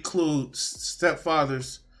include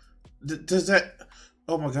stepfathers? Does that?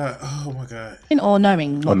 Oh my god! Or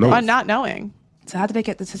knowing? Or not knowing. So how do they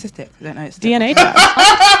get the statistic? I don't know. It's DNA test.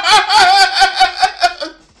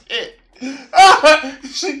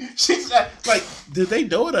 She's like, did they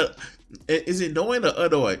know it? Is it knowing or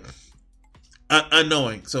unknowing?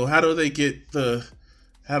 Unknowing. So how do they get the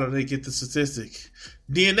statistic?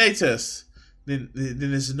 DNA test. Then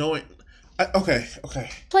it's knowing. Okay.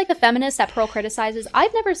 Like the feminist that Pearl criticizes,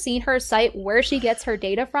 I've never seen her cite where she gets her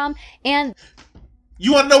data from, and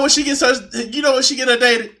you want to know what she gets her? You know what she get her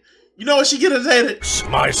data? You know what she get her data?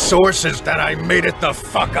 My source is that I made it the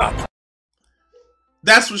fuck up.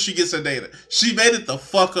 That's what she gets her data. She made it the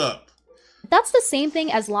fuck up. That's the same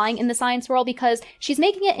thing as lying in the science world because she's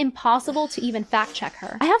making it impossible to even fact check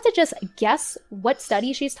her. I have to just guess what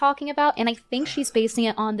study she's talking about, and I think she's basing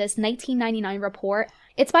it on this 1999 report.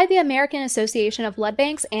 It's by the American Association of Blood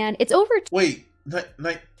Banks, and it's over... Wait,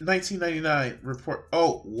 1999 report.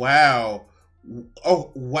 Oh, wow.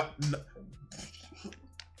 Oh, what?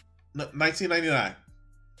 1999.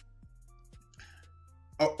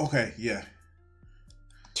 Oh, okay, yeah.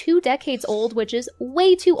 2 decades old, which is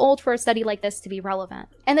way too old for a study like this to be relevant.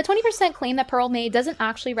 And the 20% claim that Pearl made doesn't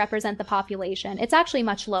actually represent the population. It's actually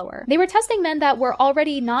much lower. They were testing men that were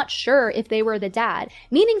already not sure if they were the dad,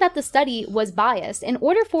 meaning that the study was biased. In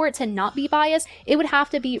order for it to not be biased, it would have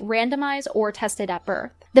to be randomized or tested at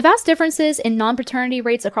birth. The vast differences in non-paternity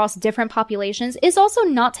rates across different populations is also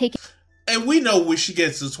not taken... And we know where she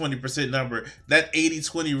gets the 20% number, that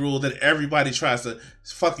 80-20 rule that everybody tries to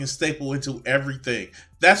fucking staple into everything.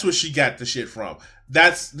 That's where she got the shit from.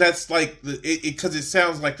 That's like because it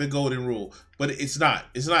sounds like the golden rule, but it's not.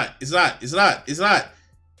 It's not. It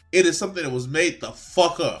is something that was made the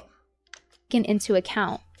fuck up. Into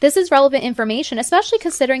account. This is relevant information, especially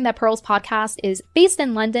considering that Pearl's podcast is based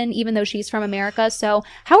in London, even though she's from America. So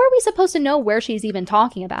how are we supposed to know where she's even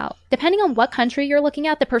talking about? Depending on what country you're looking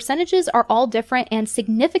at, the percentages are all different and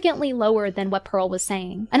significantly lower than what Pearl was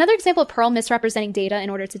saying. Another example of Pearl misrepresenting data in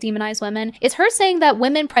order to demonize women is her saying that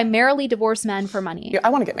women primarily divorce men for money. I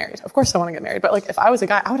want to get married. Of course I want to get married. But like, if I was a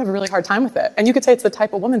guy, I would have a really hard time with it. And you could say it's the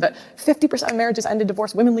type of woman that 50% of marriages end in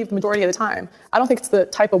divorce. Women leave the majority of the time. I don't think it's the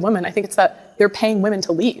type of woman. I think it's that they're paying women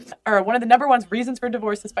to leave. Or one of the number one reasons for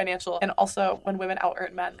divorce is financial, and also when women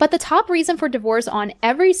out-earn men. But the top reason for divorce on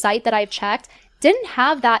every site that I've checked didn't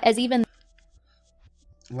have that as even...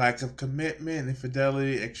 Lack of commitment,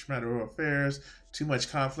 infidelity, extramarital affairs, too much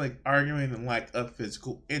conflict, arguing, and lack of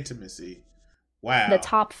physical intimacy. Wow. The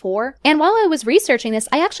top 4. And while I was researching this,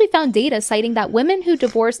 I actually found data citing that women who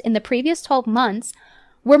divorced in the previous 12 months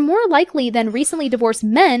were more likely than recently divorced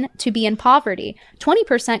men to be in poverty,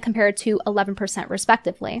 20% compared to 11%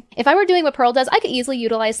 respectively. If I were doing what Pearl does, I could easily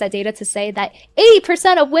utilize that data to say that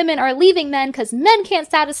 80% of women are leaving men because men can't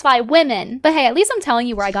satisfy women. But hey, at least I'm telling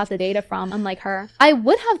you where I got the data from, unlike her. I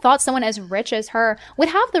would have thought someone as rich as her would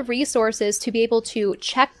have the resources to be able to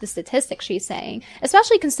check the statistics she's saying,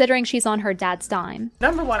 especially considering she's on her dad's dime.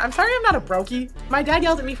 Number one, I'm sorry I'm not a brokey. My dad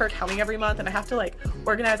yells at me for accounting every month, and I have to like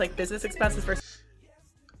organize like business expenses for...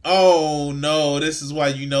 Oh no, this is why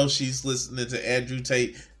you know she's listening to Andrew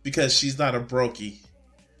Tate, because she's not a brokey.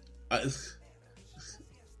 And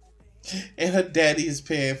her daddy is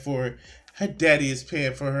paying for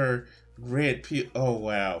her red pill. Oh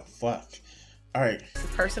wow, fuck. All right. This is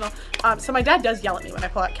personal. So my dad does yell at me when I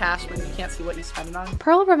pull out cash when you can't see what you spend it on.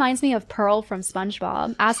 Pearl reminds me of Pearl from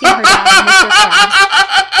SpongeBob asking her dad, Mr.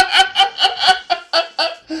 Krabs.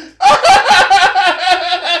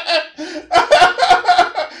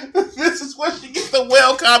 This is where she gets the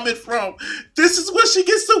whale comment from. This is where she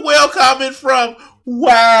gets the whale comment from.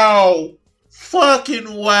 Wow.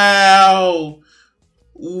 Fucking wow.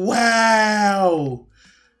 Wow.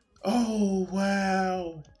 Oh,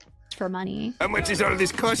 wow. For money. How much is all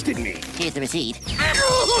this costing me? Here's the receipt.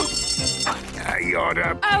 I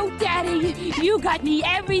order. Oh, Daddy, you got me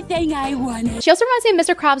everything I wanted. She also reminds me of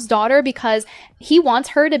Mr. Krabs' daughter because he wants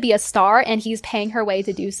her to be a star and he's paying her way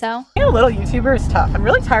to do so. Being a little YouTuber is tough. I'm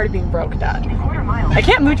really tired of being broke, Dad. I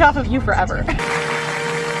can't mooch off of you forever.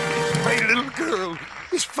 My little girl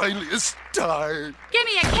is finally a star. Give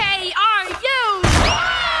me a K-R-U!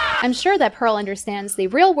 I'm sure that Pearl understands the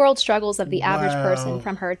real-world struggles of the average person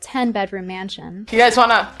from her 10-bedroom mansion. You guys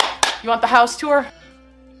you want the house tour?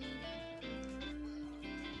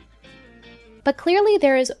 But clearly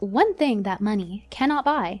there is one thing that money cannot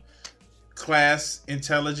buy. Class,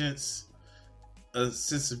 intelligence, a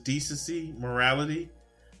sense of decency, morality.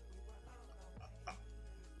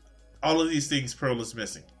 All of these things Pearl is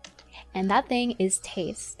missing. And that thing is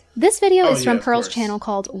taste. This video is from Pearl's channel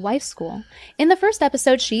called Wife School. In the first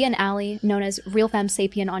episode, she and Allie, known as Real Femme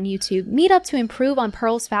Sapien on YouTube, meet up to improve on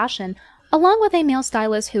Pearl's fashion, along with a male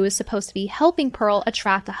stylist who is supposed to be helping Pearl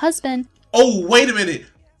attract a husband. Oh, wait a minute.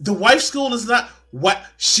 The Wife School is not... What?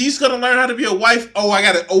 She's gonna learn how to be a wife? I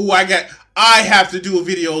have to do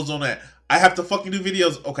videos on that. I have to fucking do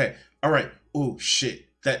videos. Okay. All right. Oh, shit.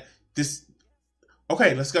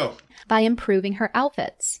 Okay, let's go. By improving her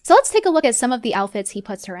outfits. So let's take a look at some of the outfits he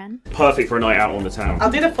puts her in. Perfect for a night out on the town. I'll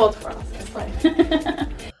do the full twirl. It's fine.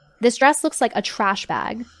 This dress looks like a trash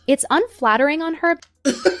bag. It's unflattering on her.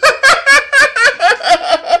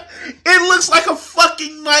 It looks like a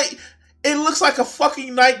fucking night. It looks looks like a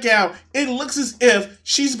fucking nightgown. It looks as if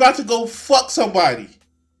she's about to go fuck somebody.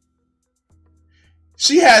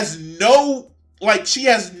 She has no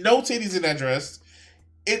titties in that dress.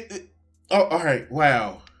 Oh, all right.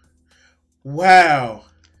 Wow.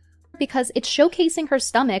 Because it's showcasing her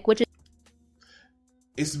stomach, which is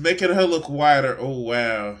it's making her look wider.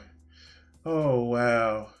 Oh,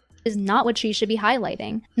 wow. Is not what she should be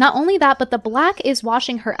highlighting. Not only that, but the black is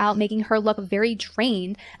washing her out, making her look very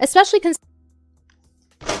drained, especially Did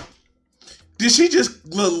she just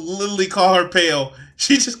literally call her pale?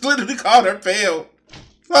 She just literally called her pale.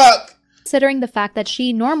 Fuck. Considering the fact that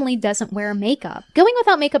she normally doesn't wear makeup. Going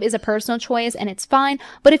without makeup is a personal choice and it's fine,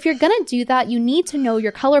 but if you're gonna do that, you need to know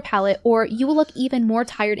your color palette or you will look even more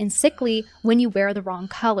tired and sickly when you wear the wrong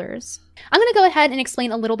colors. I'm going to go ahead and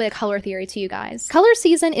explain a little bit of color theory to you guys. Color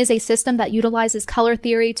season is a system that utilizes color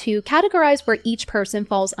theory to categorize where each person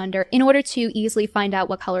falls under in order to easily find out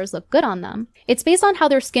what colors look good on them. It's based on how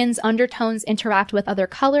their skin's undertones interact with other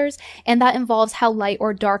colors, and that involves how light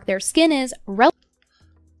or dark their skin is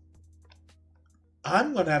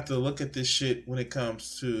I'm going to have to look at this shit when it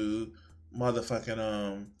comes to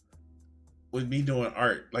motherfucking, with me doing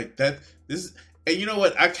art. Like that, and you know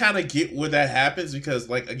what? I kind of get where that happens because,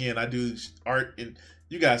 like, again, I do art and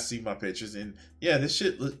you guys see my pictures and yeah,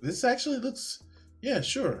 this actually looks, yeah,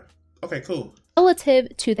 sure. Okay, cool.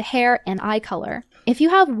 Relative to the hair and eye color. If you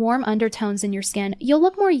have warm undertones in your skin, you'll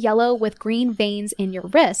look more yellow with green veins in your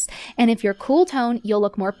wrists. And if you're cool tone, you'll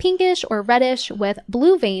look more pinkish or reddish with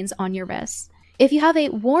blue veins on your wrists. If you have a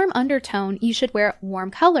warm undertone, you should wear warm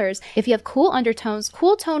colors. If you have cool undertones,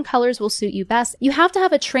 cool tone colors will suit you best. You have to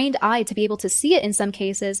have a trained eye to be able to see it in some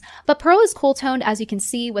cases, but Pearl is cool toned as you can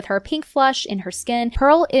see with her pink flush in her skin.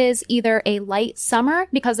 Pearl is either a light summer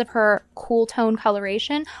because of her cool tone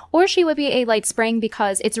coloration, or she would be a light spring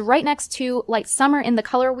because it's right next to light summer in the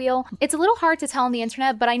color wheel. It's a little hard to tell on the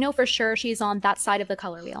internet, but I know for sure she's on that side of the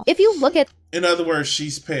color wheel. If you look at, in other words,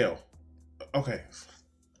 she's pale. Okay.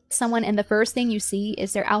 Someone and the first thing you see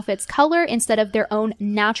is their outfit's color instead of their own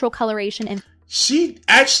natural coloration. And she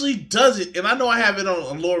actually does it, and I know I have it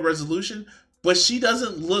on a lower resolution, but she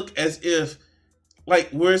doesn't look as if, like,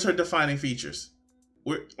 where's her defining features?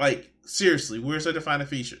 Seriously, where's her defining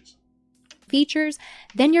features?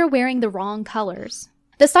 Then you're wearing the wrong colors.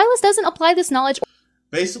 The stylist doesn't apply this knowledge.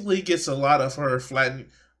 Basically gets a lot of her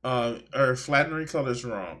flattering colors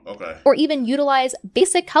wrong. Okay. Or even utilize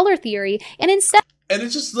basic color theory, and instead. And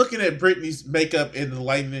it's just looking at Britney's makeup and the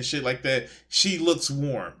lighting and shit like that. She looks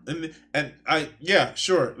warm, let's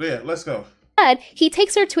go. He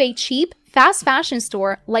takes her to a cheap, fast fashion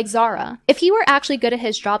store like Zara. If he were actually good at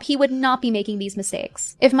his job, he would not be making these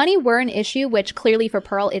mistakes. If money were an issue, which clearly for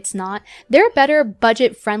Pearl it's not, there are better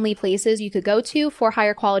budget-friendly places you could go to for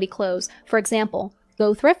higher quality clothes. For example,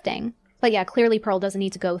 go thrifting. But yeah, clearly Pearl doesn't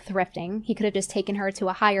need to go thrifting. He could have just taken her to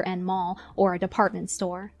a higher-end mall or a department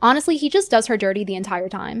store. Honestly, he just does her dirty the entire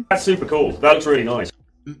time. That's super cool. That looks really nice.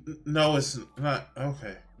 No, it's not.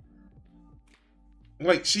 Okay.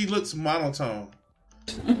 Like, she looks monotone.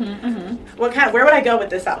 Where would I go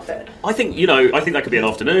with this outfit? I think that could be an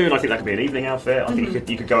afternoon. I think that could be an evening outfit. I think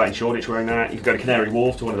you could go out in Shoreditch wearing that. You could go to Canary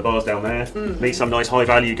Wharf to one of the bars down there. Meet some nice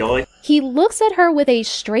high-value guy. He looks at her with a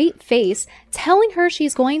straight face, telling her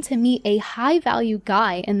she's going to meet a high-value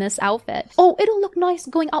guy in this outfit. Oh, it'll look nice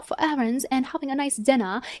going out for errands and having a nice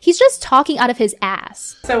dinner. He's just talking out of his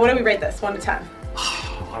ass. So what do we rate this, 1 to 10?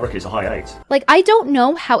 I reckon it's a high 8. Like, I don't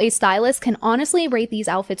know how a stylist can honestly rate these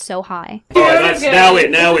outfits so high. Alright, now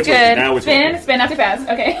we're talking. Spin after pass.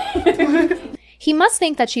 Okay. He must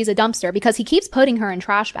think that she's a dumpster because he keeps putting her in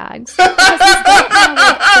trash bags. Because he's done it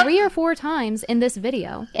now like 3 or 4 times in this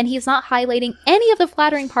video, and he's not highlighting any of the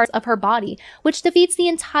flattering parts of her body, which defeats the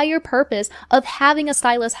entire purpose of having a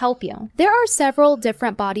stylist help you. There are several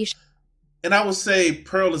different body and I would say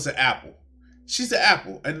Pearl is an apple. She's an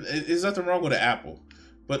apple, and there's nothing wrong with an apple.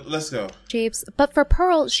 But let's go. Shapes. But for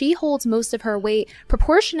Pearl, she holds most of her weight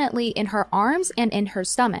proportionately in her arms and in her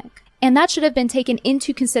stomach. And that should have been taken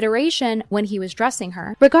into consideration when he was dressing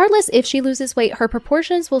her. Regardless if she loses weight, her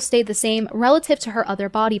proportions will stay the same relative to her other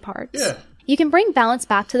body parts. Yeah. You can bring balance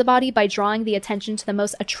back to the body by drawing the attention to the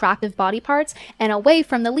most attractive body parts and away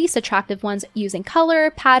from the least attractive ones using color,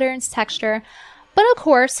 patterns, texture. But of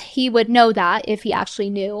course, he would know that if he actually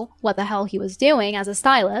knew what the hell he was doing as a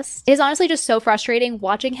stylist. It is honestly just so frustrating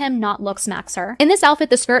watching him not look smacks her. In this outfit,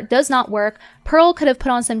 the skirt does not work. Pearl could have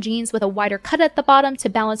put on some jeans with a wider cut at the bottom to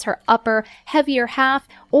balance her upper, heavier half,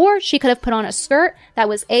 or she could have put on a skirt that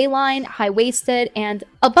was A-line, high-waisted, and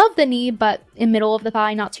above the knee, but in middle of the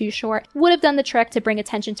thigh, not too short. Would have done the trick to bring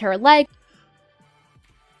attention to her leg.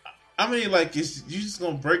 I mean, like, is you just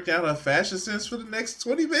gonna break down her fashion sense for the next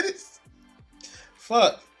 20 minutes?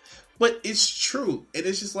 Fuck. But it's true. And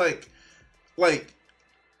it's just like,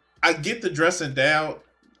 I get the dressing down,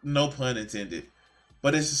 no pun intended.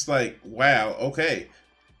 But it's just like, wow, okay.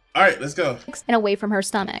 All right, let's go. And away from her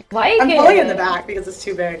stomach. I'm pulling in the back because it's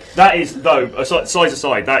too big. That is, though, size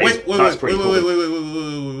aside, that's pretty cool.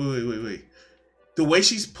 Wait. The way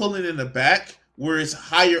she's pulling in the back, where it's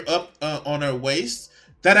higher up on her waist,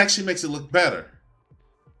 that actually makes it look better.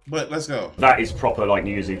 But let's go. That is proper, like,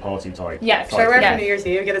 New Year's Eve party type. Yeah, should I wear it for New Year's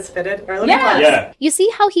Eve? Get it fitted? Or Yeah. You see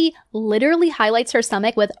how he literally highlights her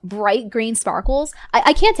stomach with bright green sparkles?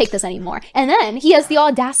 I can't take this anymore. And then he has the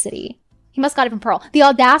audacity. He must got it from Pearl. The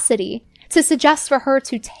audacity to suggest for her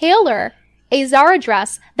to tailor a Zara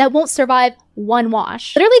dress that won't survive one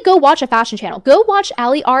wash. Literally go watch a fashion channel. Go watch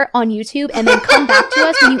Ali Art on YouTube and then come back to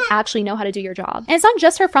us when you actually know how to do your job. And it's not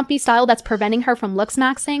just her frumpy style that's preventing her from looks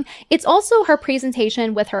maxing. It's also her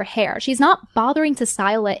presentation with her hair. She's not bothering to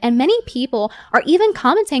style it, and many people are even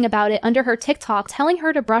commenting about it under her TikTok, telling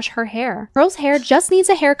her to brush her hair. Pearl's hair just needs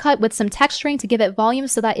a haircut with some texturing to give it volume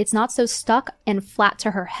so that it's not so stuck and flat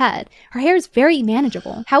to her head. Her hair is very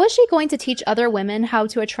manageable. How is she going to teach other women how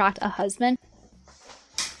to attract a husband?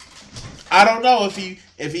 I don't know if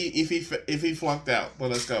he flunked out,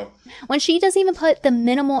 but let's go. When she doesn't even put the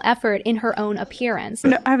minimal effort in her own appearance.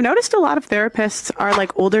 I've noticed a lot of therapists are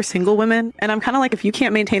like older single women, and I'm kind of like, if you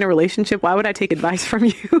can't maintain a relationship, why would I take advice from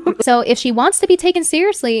you? So if she wants to be taken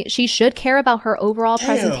seriously, she should care about her overall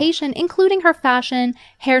presentation, including her fashion,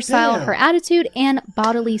 hairstyle, her attitude, and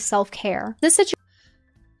bodily self-care. This situation.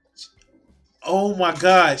 Oh my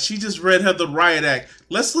God, she just read her the riot act.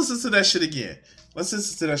 Let's listen to that shit again.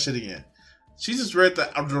 She just read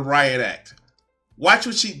the riot act. Watch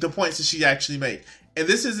the points that she actually made. And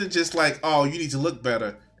this isn't just like, oh, you need to look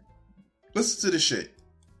better. Listen to this shit.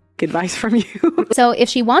 Advice from you. So if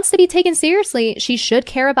she wants to be taken seriously, she should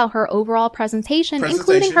care about her overall presentation,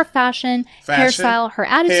 including her fashion, hairstyle, her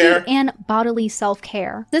attitude, and bodily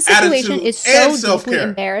self-care. This situation is so deeply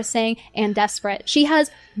embarrassing and desperate. She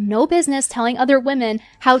has no business telling other women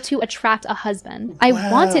how to attract a husband.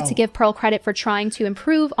 I wanted to give Pearl credit for trying to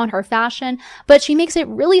improve on her fashion, but she makes it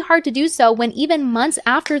really hard to do so when even months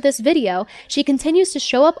after this video, she continues to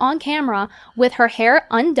show up on camera with her hair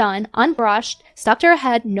undone, unbrushed, stuck to her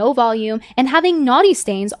head, no volume, and having naughty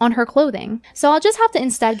stains on her clothing. So I'll just have to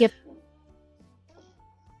instead give...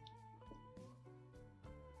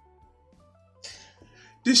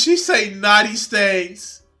 Did she say naughty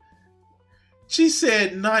stains? She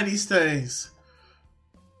said naughty stains.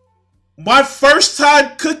 My first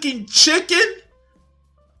time cooking chicken?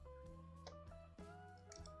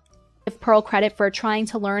 Give Pearl credit for trying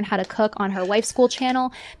to learn how to cook on her wife's school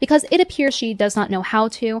channel, because it appears she does not know how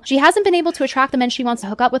to. She hasn't been able to attract the men she wants to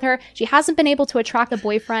hook up with her. She hasn't been able to attract a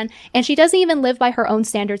boyfriend, and she doesn't even live by her own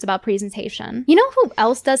standards about presentation. You know who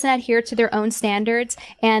else doesn't adhere to their own standards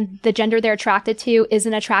and the gender they're attracted to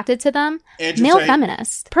isn't attracted to them? Male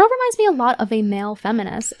feminists. Pearl reminds me a lot of a male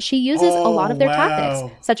feminist. She uses a lot of their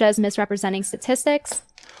tactics, such as misrepresenting statistics.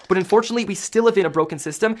 But unfortunately, we still live in a broken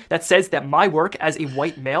system that says that my work as a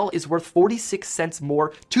white male is worth 46 cents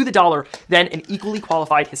more to the dollar than an equally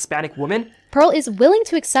qualified Hispanic woman. Pearl is willing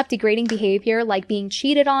to accept degrading behavior like being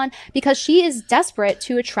cheated on because she is desperate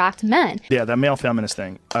to attract men. Yeah, that male feminist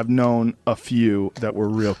thing. I've known a few that were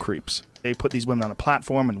real creeps. They put these women on a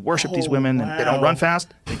platform and worship these women, and they don't run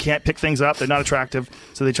fast. They can't pick things up. They're not attractive.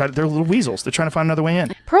 So they're little weasels. They're trying to find another way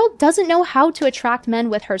in. Pearl doesn't know how to attract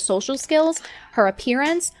men with her social skills, her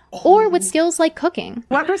appearance, or with skills like cooking.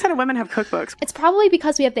 What percent of women have cookbooks? It's probably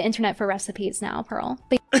because we have the internet for recipes now, Pearl.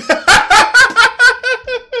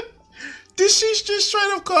 Did she just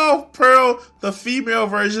straight up call Pearl the female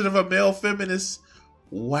version of a male feminist?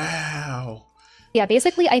 Wow. Yeah,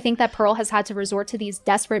 basically, I think that Pearl has had to resort to these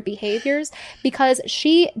desperate behaviors because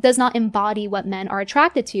she does not embody what men are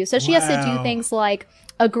attracted to. So she has to do things like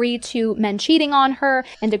agree to men cheating on her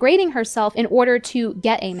and degrading herself in order to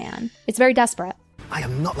get a man. It's very desperate. I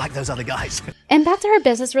am not like those other guys. And back to her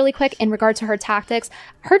business really quick in regard to her tactics.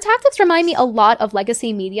 Her tactics remind me a lot of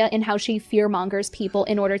legacy media in how she fear-mongers people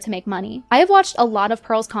in order to make money. I have watched a lot of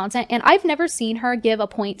Pearl's content and I've never seen her give a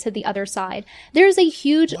point to the other side. There's a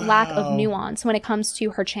huge lack of nuance when it comes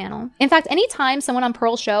to her channel. In fact, anytime someone on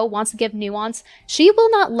Pearl's show wants to give nuance, she will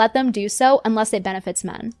not let them do so unless it benefits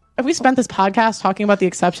men. If we spent this podcast talking about the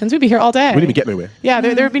exceptions, we'd be here all day. We didn't even get nowhere. Yeah,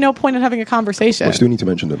 there would be no point in having a conversation. We still need to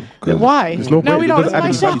mention them. Why? There's no point. We don't. It's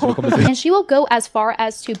my show. And she will go as far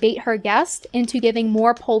as to bait her guest into giving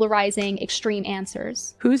more polarizing, extreme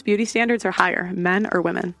answers. Whose beauty standards are higher, men or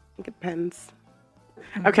women? It depends.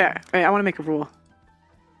 Okay, wait, I want to make a rule.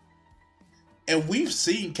 And we've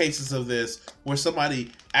seen cases of this where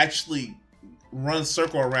somebody actually runs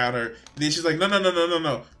circle around her. And then she's like,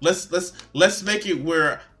 no. Let's make it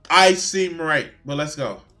where I seem right. But let's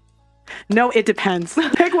go. No, it depends.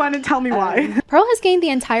 Pick one and tell me why. Pearl has gained the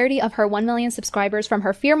entirety of her 1 million subscribers from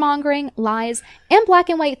her fear-mongering, lies, and black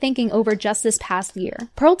and white thinking over just this past year.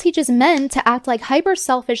 Pearl teaches men to act like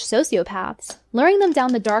hyper-selfish sociopaths, luring them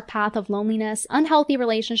down the dark path of loneliness, unhealthy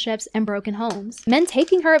relationships, and broken homes. Men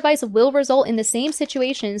taking her advice will result in the same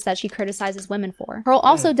situations that she criticizes women for. Pearl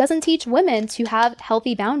also doesn't teach women to have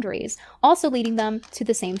healthy boundaries, also leading them to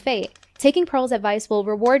the same fate. Taking Pearl's advice will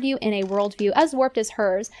reward you in a worldview as warped as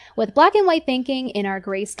hers, with black and white thinking in our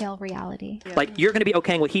grayscale reality. Like, you're going to be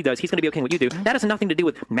okaying what he does, he's going to be okaying what you do. That has nothing to do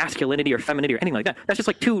with masculinity or femininity or anything like that. That's just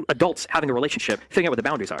like two adults having a relationship, figuring out what the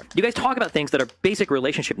boundaries are. You guys talk about things that are basic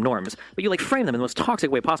relationship norms, but you like frame them in the most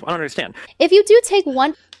toxic way possible. I don't understand. If you do take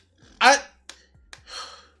one...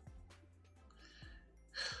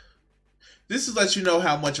 This is let you know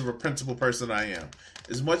how much of a principled person I am.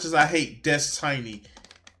 As much as I hate Des Tiny,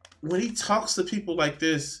 when he talks to people like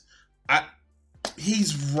this,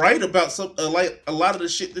 he's right about like a lot of the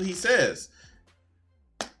shit that he says.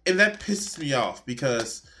 And that pisses me off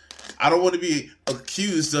because I don't want to be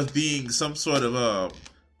accused of being some sort of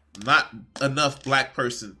not enough black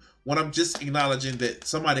person when I'm just acknowledging that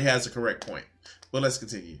somebody has a correct point. But let's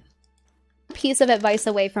continue. Piece of advice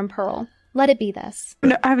away from Pearl. Let it be this.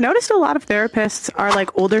 I've noticed a lot of therapists are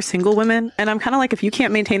like older single women, and I'm kind of like, if you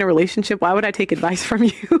can't maintain a relationship, why would I take advice from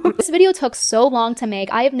you? This video took so long to make.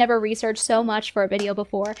 I have never researched so much for a video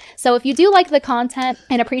before. So if you do like the content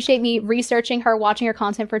and appreciate me researching her, watching her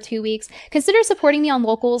content for 2 weeks, consider supporting me on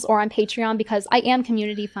Locals or on Patreon because I am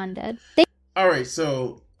community funded. Alright,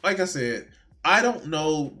 so like I said, I don't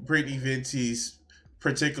know Brittany Venti's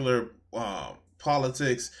particular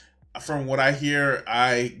politics. From what I hear,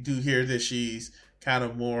 I do hear that she's kind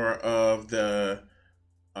of more of the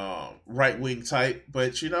right-wing type.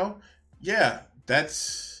 But, yeah,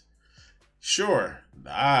 that's... Sure.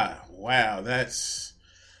 Wow, that's...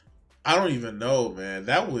 I don't even know, man.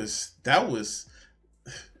 That was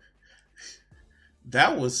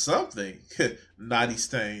something. Naughty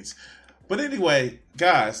Stains. But anyway,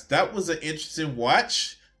 guys, that was an interesting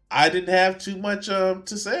watch. I didn't have too much to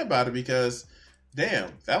say about it because...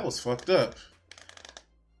 Damn, that was fucked up.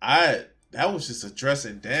 That was just a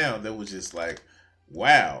dressing down that was just like,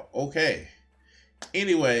 wow, okay.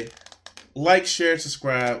 Anyway, like, share,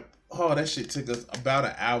 subscribe. Oh, that shit took us about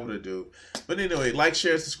an hour to do. But anyway, like,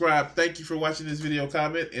 share, subscribe. Thank you for watching this video,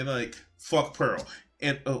 comment, and like, fuck Pearl.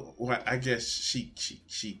 And well, I guess she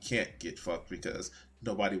can't get fucked because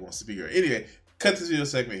nobody wants to be her. Anyway, cut this video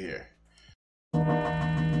segment here.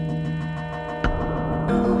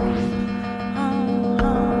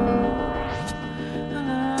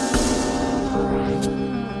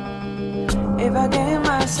 If I gave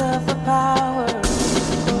myself a power